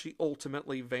before she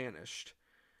ultimately vanished.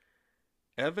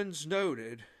 Evans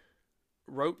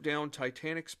wrote down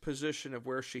Titanic's position of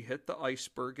where she hit the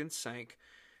iceberg and sank,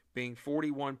 being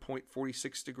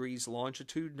 41.46 degrees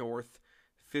longitude north,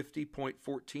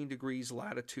 50.14 degrees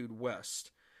latitude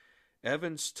west.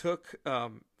 Evans took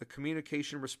the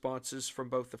communication responses from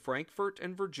both the Frankfurt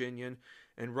and Virginian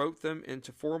and wrote them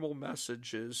into a formal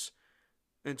message to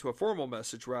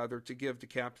give to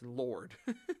Captain Lord.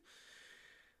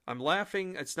 I'm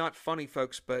laughing. It's not funny,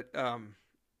 folks, but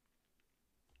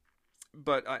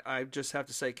I just have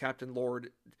to say Captain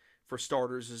Lord, for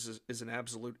starters, is an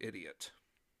absolute idiot.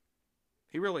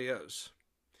 He really is.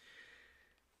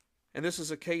 And this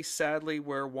is a case, sadly,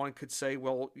 where one could say,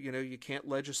 well, you can't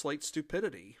legislate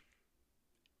stupidity.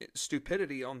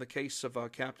 Stupidity on the case of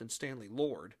Captain Stanley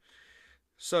Lord.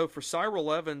 So for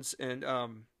Cyril Evans and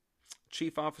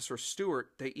Chief Officer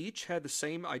Stewart, they each had the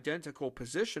same identical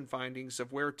position findings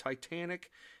of where Titanic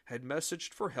had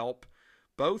messaged for help.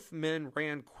 Both men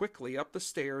ran quickly up the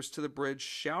stairs to the bridge,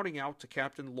 shouting out to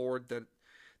Captain Lord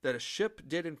that a ship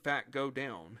did in fact go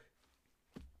down.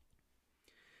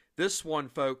 This one,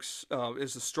 folks,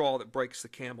 is the straw that breaks the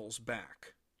camel's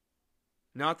back.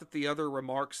 Not that the other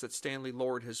remarks that Stanley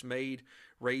Lord has made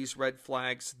raise red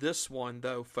flags. This one,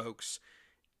 though, folks,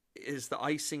 is the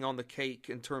icing on the cake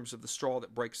in terms of the straw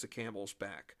that breaks the camel's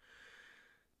back.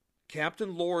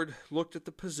 Captain Lord looked at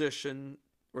the position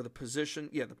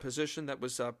that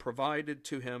was provided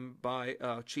to him by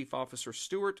Chief Officer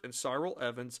Stewart and Cyril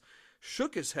Evans,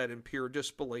 shook his head in pure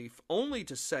disbelief, only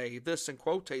to say this in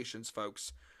quotations,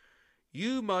 folks: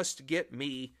 "You must get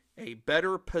me a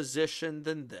better position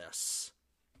than this.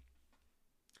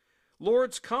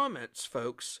 Lord's comments,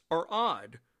 folks, are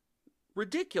odd,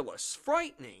 ridiculous,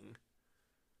 frightening.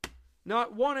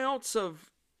 Not 1 ounce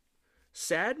of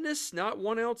sadness, not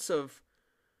 1 ounce of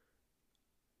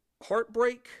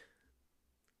heartbreak.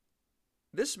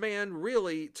 This man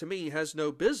really, to me, has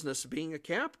no business being a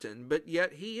captain, but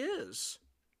yet he is.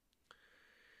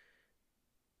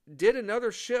 Did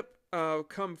another ship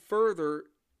come further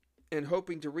in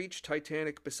hoping to reach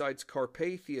Titanic besides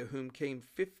Carpathia, whom came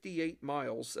 58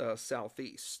 miles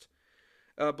southeast?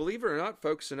 Believe it or not,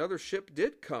 folks, another ship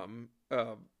did come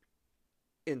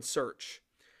in search.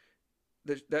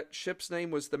 That ship's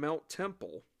name was the Mount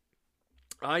Temple.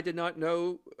 I did not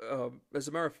know, as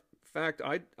a matter of fact,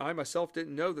 I myself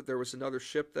didn't know that there was another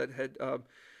ship that had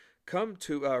come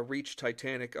to reach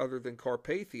Titanic other than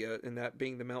Carpathia, and that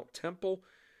being the Mount Temple.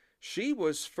 She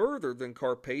was further than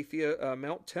Carpathia.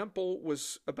 Mount Temple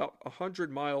was about 100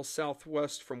 miles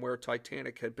southwest from where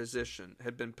Titanic had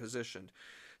been positioned.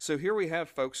 So here we have,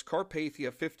 folks,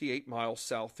 Carpathia 58 miles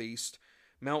southeast,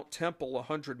 Mount Temple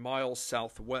 100 miles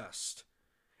southwest.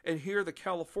 And here the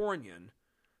Californian,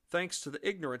 thanks to the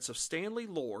ignorance of Stanley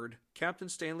Lord, Captain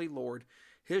Stanley Lord,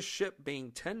 his ship being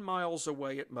 10 miles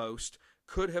away at most,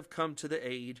 could have come to the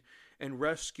aid and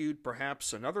rescued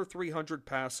perhaps another 300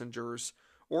 passengers,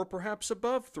 or perhaps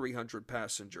above 300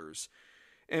 passengers.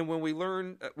 And when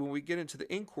we get into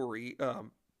the inquiry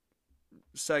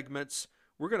segments,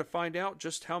 we're going to find out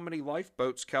just how many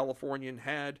lifeboats Californian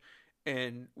had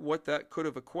and what that could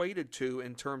have equated to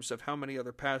in terms of how many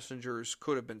other passengers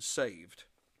could have been saved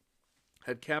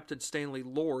had Captain Stanley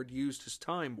Lord used his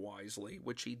time wisely,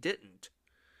 which he didn't.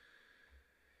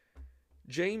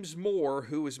 James Moore,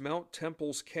 who was Mount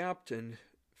Temple's captain,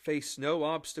 faced no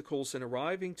obstacles in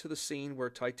arriving to the scene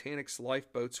where Titanic's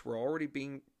lifeboats were already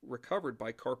being recovered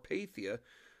by Carpathia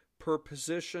per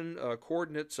position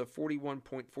coordinates of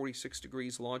 41.46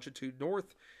 degrees longitude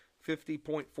north,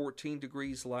 50.14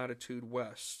 degrees latitude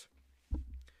west.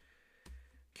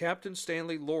 Captain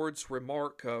Stanley Lord's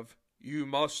remark of, "You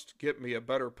must get me a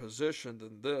better position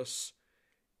than this,"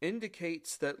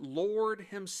 indicates that Lord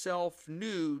himself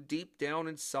knew deep down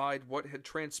inside what had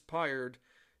transpired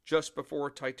just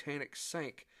before Titanic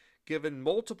sank, given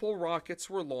multiple rockets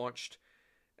were launched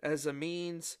as a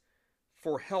means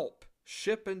for help,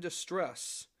 ship in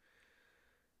distress.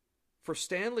 For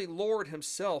Stanley Lord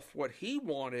himself, what he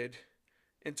wanted,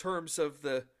 in terms of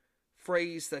the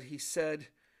phrase that he said,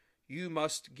 "You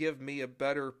must give me a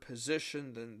better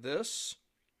position than this,"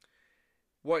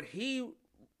 what he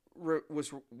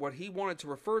wanted to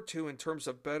refer to in terms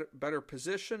of better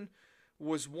position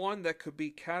was one that could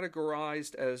be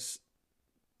categorized as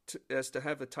to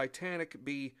have the Titanic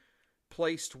be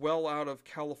placed well out of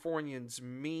Californian's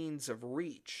means of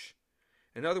reach.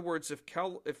 In other words, if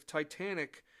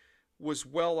Titanic was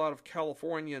well out of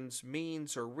Californian's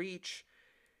means or reach,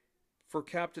 for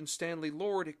Captain Stanley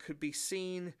Lord, it could be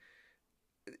seen,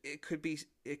 it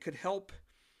could help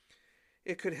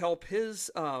his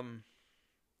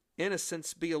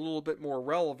innocence be a little bit more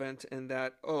relevant in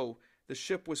that, oh, the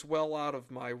ship was well out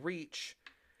of my reach,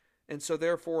 and so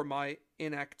therefore my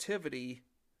inactivity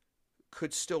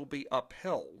could still be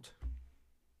upheld.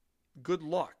 Good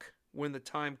luck when the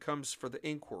time comes for the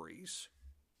inquiries.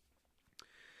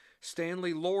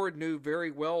 Stanley Lord knew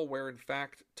very well where, in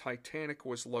fact, Titanic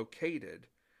was located,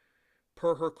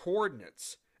 per her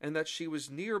coordinates, and that she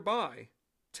was nearby,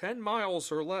 10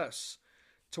 miles or less,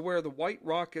 to where the white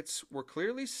rockets were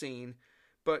clearly seen,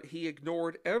 but he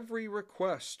ignored every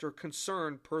request or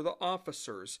concern per the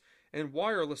officers and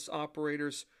wireless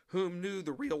operators whom knew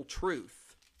the real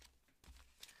truth.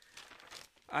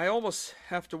 I almost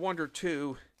have to wonder,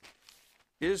 too,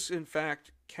 is, in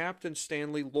fact, Captain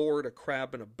Stanley Lord a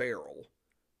crab in a barrel?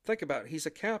 Think about it. He's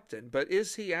a captain, but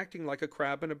is he acting like a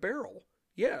crab in a barrel?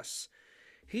 Yes.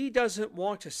 He doesn't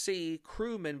want to see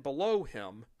crewmen below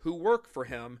him who work for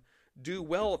him do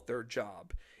well at their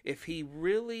job. If he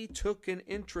really took an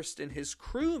interest in his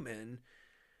crewmen,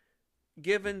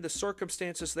 given the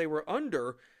circumstances they were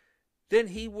under,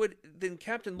 then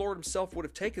Captain Lord himself would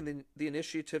have taken the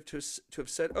initiative to have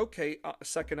said, okay,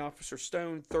 Second Officer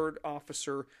Stone, Third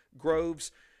Officer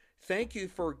Groves, thank you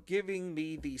for giving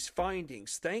me these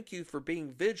findings. Thank you for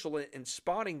being vigilant and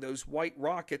spotting those white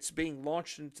rockets being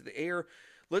launched into the air.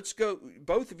 Let's go,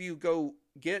 both of you go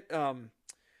get the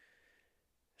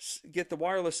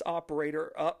wireless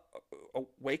operator up,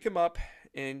 wake him up,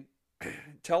 and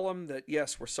tell him that,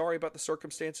 yes, we're sorry about the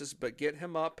circumstances, but get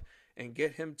him up and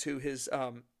get him to his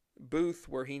booth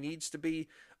where he needs to be.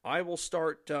 I will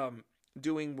start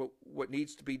doing what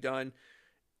needs to be done.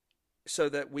 so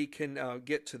that we can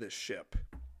get to this ship.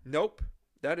 Nope,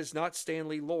 that is not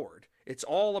Stanley Lord. It's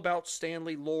all about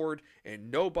Stanley Lord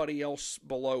and nobody else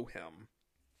below him.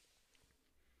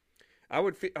 I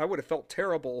would have felt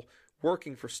terrible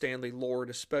working for Stanley Lord,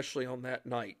 especially on that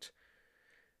night.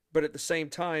 But at the same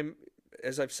time,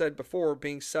 as I've said before,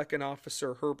 being Second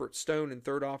Officer Herbert Stone and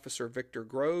Third Officer Victor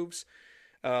Groves,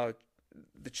 the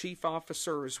Chief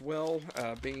Officer as well,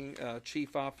 being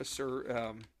Chief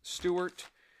Officer Stewart,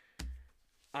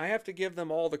 I have to give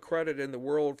them all the credit in the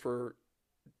world for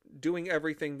doing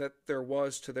everything that there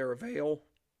was to their avail.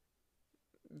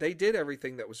 They did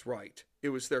everything that was right. It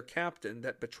was their captain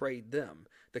that betrayed them.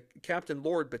 The Captain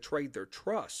Lord betrayed their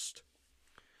trust.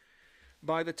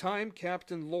 By the time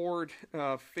Captain Lord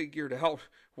figured out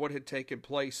what had taken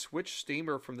place, which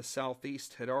steamer from the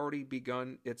southeast had already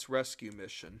begun its rescue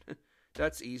mission?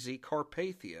 That's easy.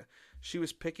 Carpathia. She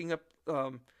was picking up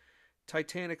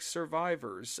Titanic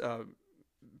survivors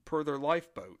per their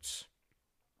lifeboats.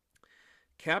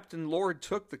 Captain Lord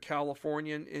took the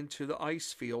Californian into the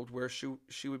ice field where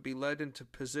she would be led into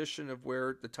position of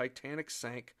where the Titanic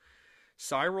sank.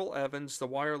 Cyril Evans, the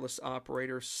wireless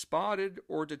operator, spotted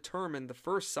or determined the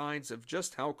first signs of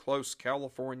just how close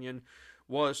Californian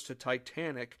was to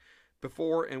Titanic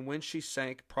before and when she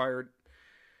sank. Prior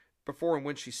to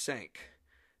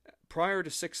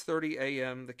 6:30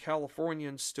 a.m., the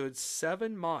Californian stood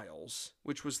 7 miles,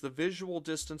 which was the visual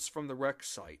distance from the wreck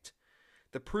site.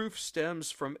 The proof stems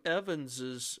from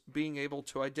Evans's being able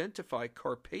to identify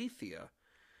Carpathia.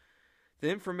 The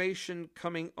information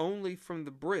coming only from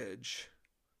the bridge,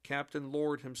 Captain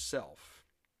Lord himself.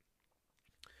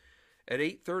 At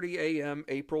 8:30 a.m.,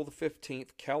 April the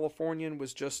 15th, Californian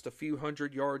was just a few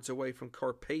hundred yards away from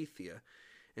Carpathia,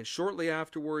 and shortly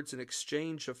afterwards an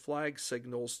exchange of flag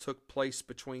signals took place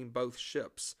between both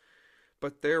ships.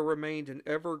 But there remained an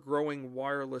ever-growing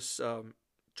wireless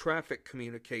traffic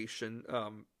communication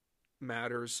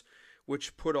matters,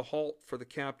 which put a halt for the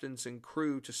captains and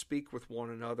crew to speak with one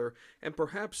another, and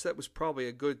perhaps that was probably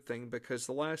a good thing, because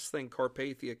the last thing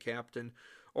Carpathia Captain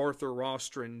Arthur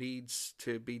Rostron needs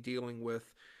to be dealing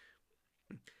with,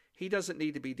 he doesn't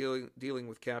need to be dealing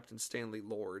with Captain Stanley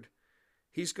Lord.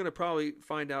 He's going to probably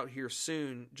find out here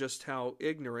soon just how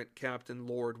ignorant Captain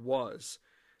Lord was,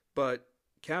 but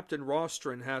Captain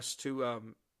Rostron has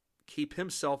to keep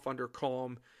himself under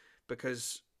calm,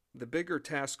 because the bigger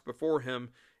task before him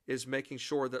is making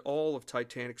sure that all of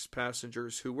Titanic's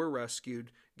passengers who were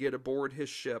rescued get aboard his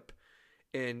ship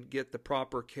and get the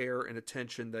proper care and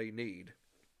attention they need.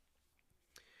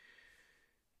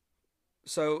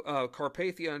 So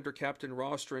Carpathia, under Captain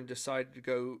Rostron,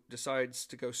 decides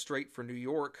to go straight for New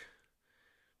York,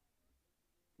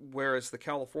 whereas the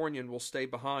Californian will stay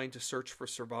behind to search for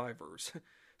survivors.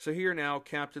 So here now,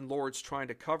 Captain Lord's trying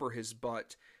to cover his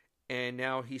butt, and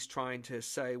now he's trying to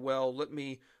say, well, let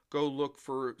me go look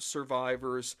for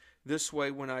survivors. This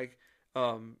way, when I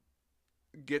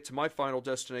get to my final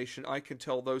destination, I can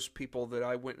tell those people that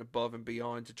I went above and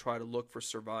beyond to try to look for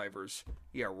survivors.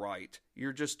 Yeah, right.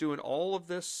 You're just doing all of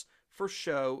this for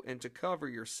show and to cover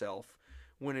yourself,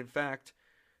 when in fact,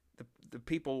 the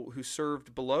people who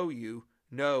served below you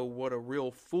know what a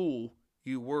real fool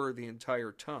you were the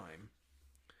entire time.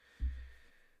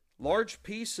 Large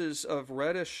pieces of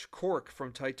reddish cork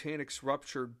from Titanic's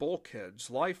ruptured bulkheads,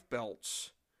 life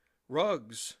belts,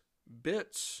 rugs,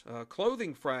 bits,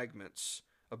 clothing fragments,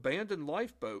 abandoned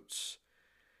lifeboats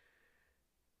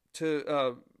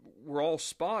were all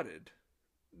spotted.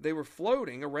 They were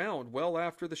floating around well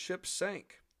after the ship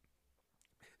sank.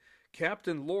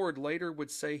 Captain Lord later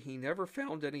would say he never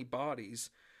found any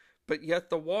bodies, but yet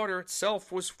the water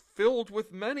itself was filled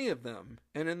with many of them,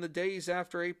 and in the days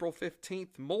after April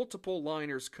 15th, multiple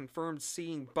liners confirmed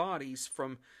seeing bodies,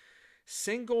 from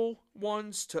single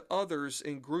ones to others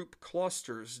in group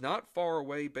clusters not far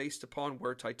away based upon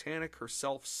where Titanic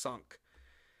herself sunk.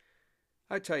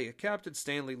 I tell you, Captain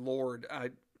Stanley Lord,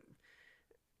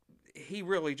 he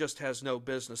really just has no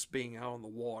business being out on the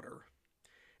water.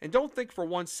 And don't think for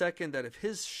one second that if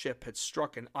his ship had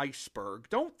struck an iceberg,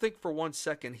 don't think for one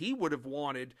second he would have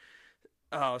wanted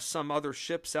some other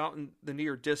ships out in the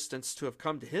near distance to have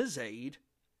come to his aid.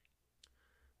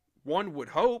 One would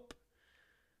hope.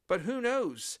 But who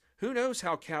knows? Who knows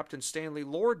how Captain Stanley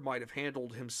Lord might have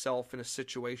handled himself in a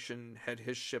situation had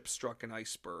his ship struck an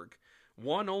iceberg?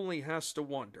 One only has to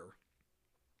wonder.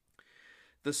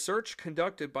 The search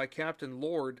conducted by Captain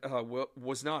Lord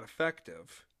was not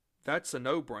effective. That's a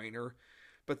no-brainer.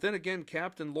 But then again,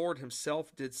 Captain Lord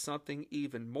himself did something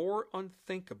even more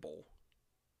unthinkable.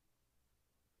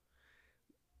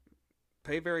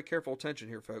 Pay very careful attention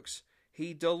here, folks.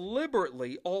 he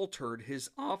deliberately altered his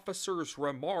officer's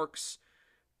remarks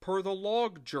per the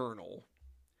log journal.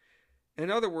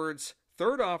 In other words,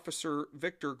 Third Officer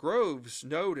Victor Groves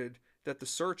noted that the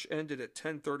search ended at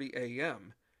 10:30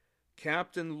 a.m.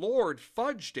 Captain Lord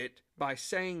fudged it by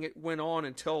saying it went on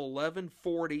until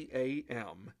 11:40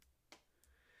 a.m.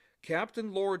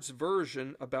 Captain Lord's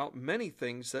version about many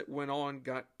things that went on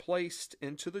got placed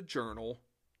into the journal,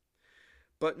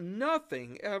 but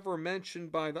nothing ever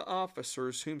mentioned by the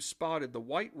officers whom spotted the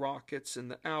white rockets in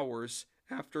the hours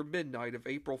after midnight of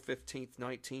April 15th,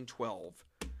 1912.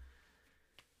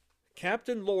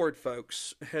 Captain Lord,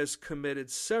 folks, has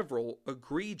committed several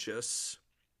egregious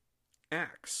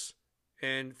acts.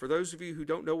 And for those of you who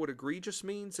don't know what egregious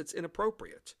means, it's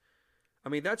inappropriate. I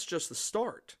mean, that's just the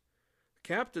start.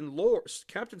 Captain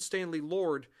Stanley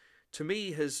Lord, to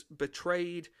me, has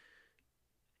betrayed.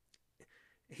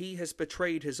 He has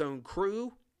betrayed his own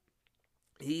crew.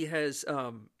 He has,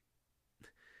 how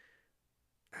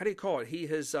do you call it?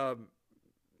 He's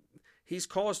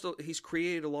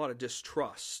created a lot of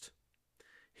distrust.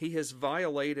 He has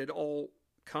violated all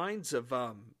kinds of,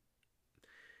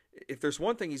 if there's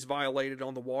one thing he's violated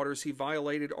on the waters, he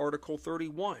violated Article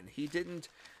 31. He didn't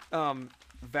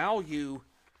value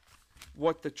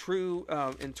what the true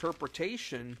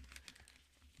interpretation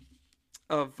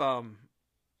of,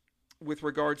 with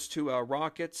regards to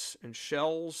rockets and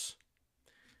shells.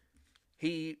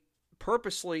 He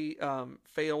purposely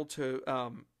failed to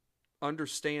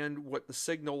understand what the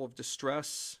signal of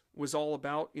distress was all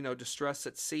about. You know, distress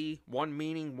at sea, one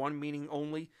meaning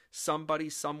only. Somebody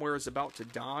somewhere is about to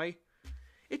die.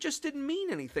 It just didn't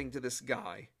mean anything to this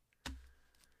guy.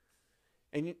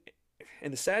 And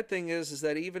the sad thing is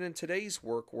that even in today's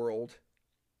work world,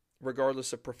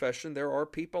 regardless of profession, there are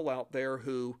people out there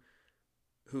who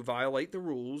violate the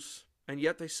rules, and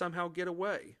yet they somehow get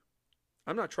away.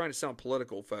 I'm not trying to sound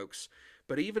political, folks,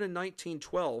 but even in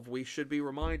 1912, we should be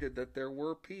reminded that there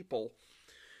were people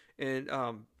in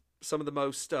some of the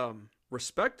most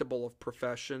respectable of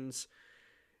professions,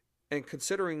 and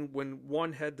considering when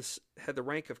one had the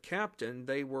rank of captain,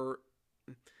 they were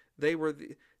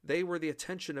the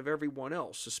attention of everyone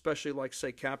else, especially like,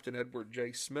 say, Captain Edward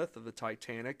J. Smith of the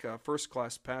Titanic.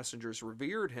 First-class passengers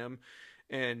revered him,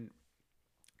 and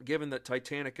given that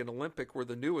Titanic and Olympic were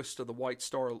the newest of the White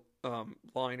Star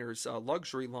Liner's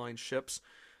luxury line ships,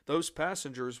 those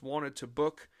passengers wanted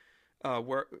to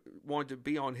wanted to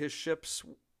be on his ships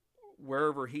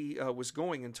wherever he was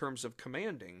going in terms of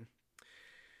commanding.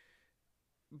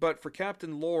 But for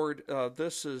Captain Lord,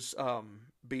 this is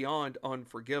beyond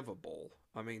unforgivable.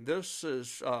 I mean, this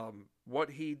is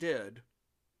what he did,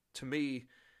 to me,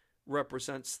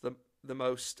 represents the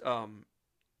most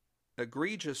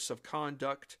egregious of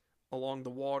conduct along the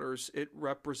waters. It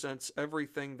represents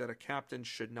everything that a captain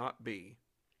should not be.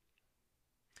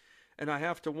 And I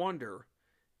have to wonder,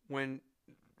 when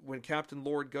Captain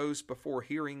Lord goes before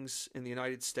hearings in the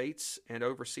United States and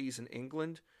overseas in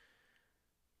England,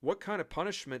 what kind of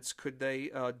punishments could they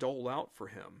dole out for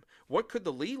him? What could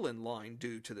the Leland Line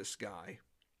do to this guy?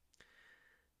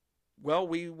 Well,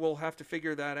 we will have to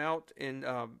figure that out in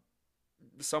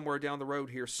somewhere down the road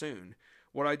here soon.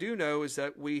 What I do know is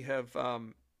that we have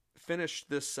finished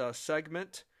this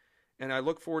segment, and I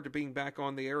look forward to being back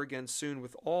on the air again soon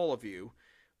with all of you.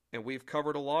 And we've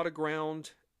covered a lot of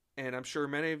ground, and I'm sure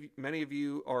many of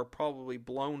you are probably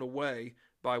blown away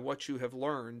by what you have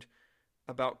learned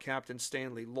about Captain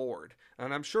Stanley Lord.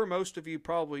 And I'm sure most of you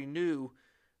probably knew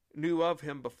of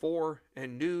him before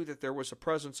and knew that there was a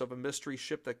presence of a mystery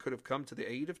ship that could have come to the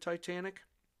aid of Titanic.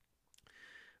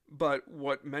 But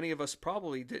what many of us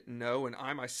probably didn't know, and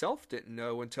I myself didn't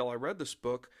know until I read this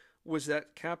book, was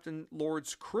that Captain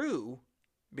Lord's crew,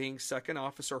 being Second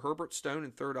Officer Herbert Stone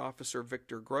and Third Officer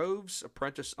Victor Groves,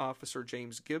 Apprentice Officer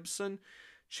James Gibson,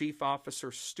 Chief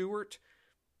Officer Stewart,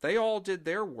 they all did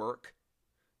their work.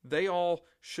 They all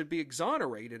should be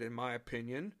exonerated, in my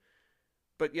opinion,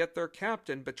 but yet their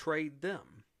captain betrayed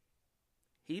them.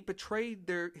 He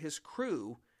betrayed his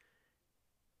crew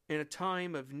in a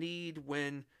time of need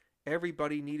when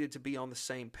everybody needed to be on the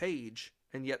same page,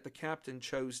 and yet the captain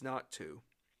chose not to.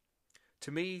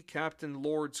 To me, Captain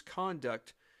Lord's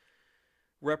conduct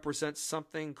represents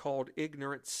something called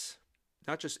ignorance.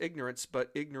 Not just ignorance,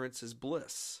 but ignorance is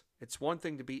bliss. It's one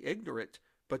thing to be ignorant,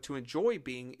 but to enjoy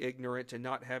being ignorant and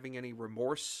not having any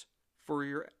remorse for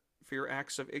your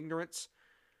acts of ignorance.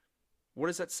 What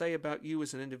does that say about you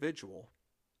as an individual?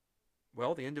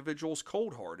 Well, the individual's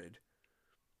cold-hearted,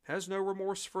 has no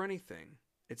remorse for anything.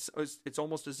 It's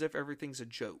almost as if everything's a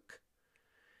joke.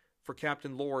 For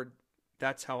Captain Lord,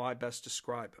 that's how I best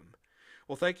describe him.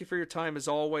 Well, thank you for your time as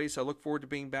always. I look forward to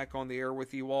being back on the air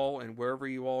with you all, and wherever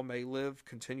you all may live,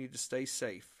 continue to stay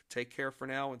safe. Take care for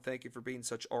now, and thank you for being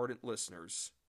such ardent listeners.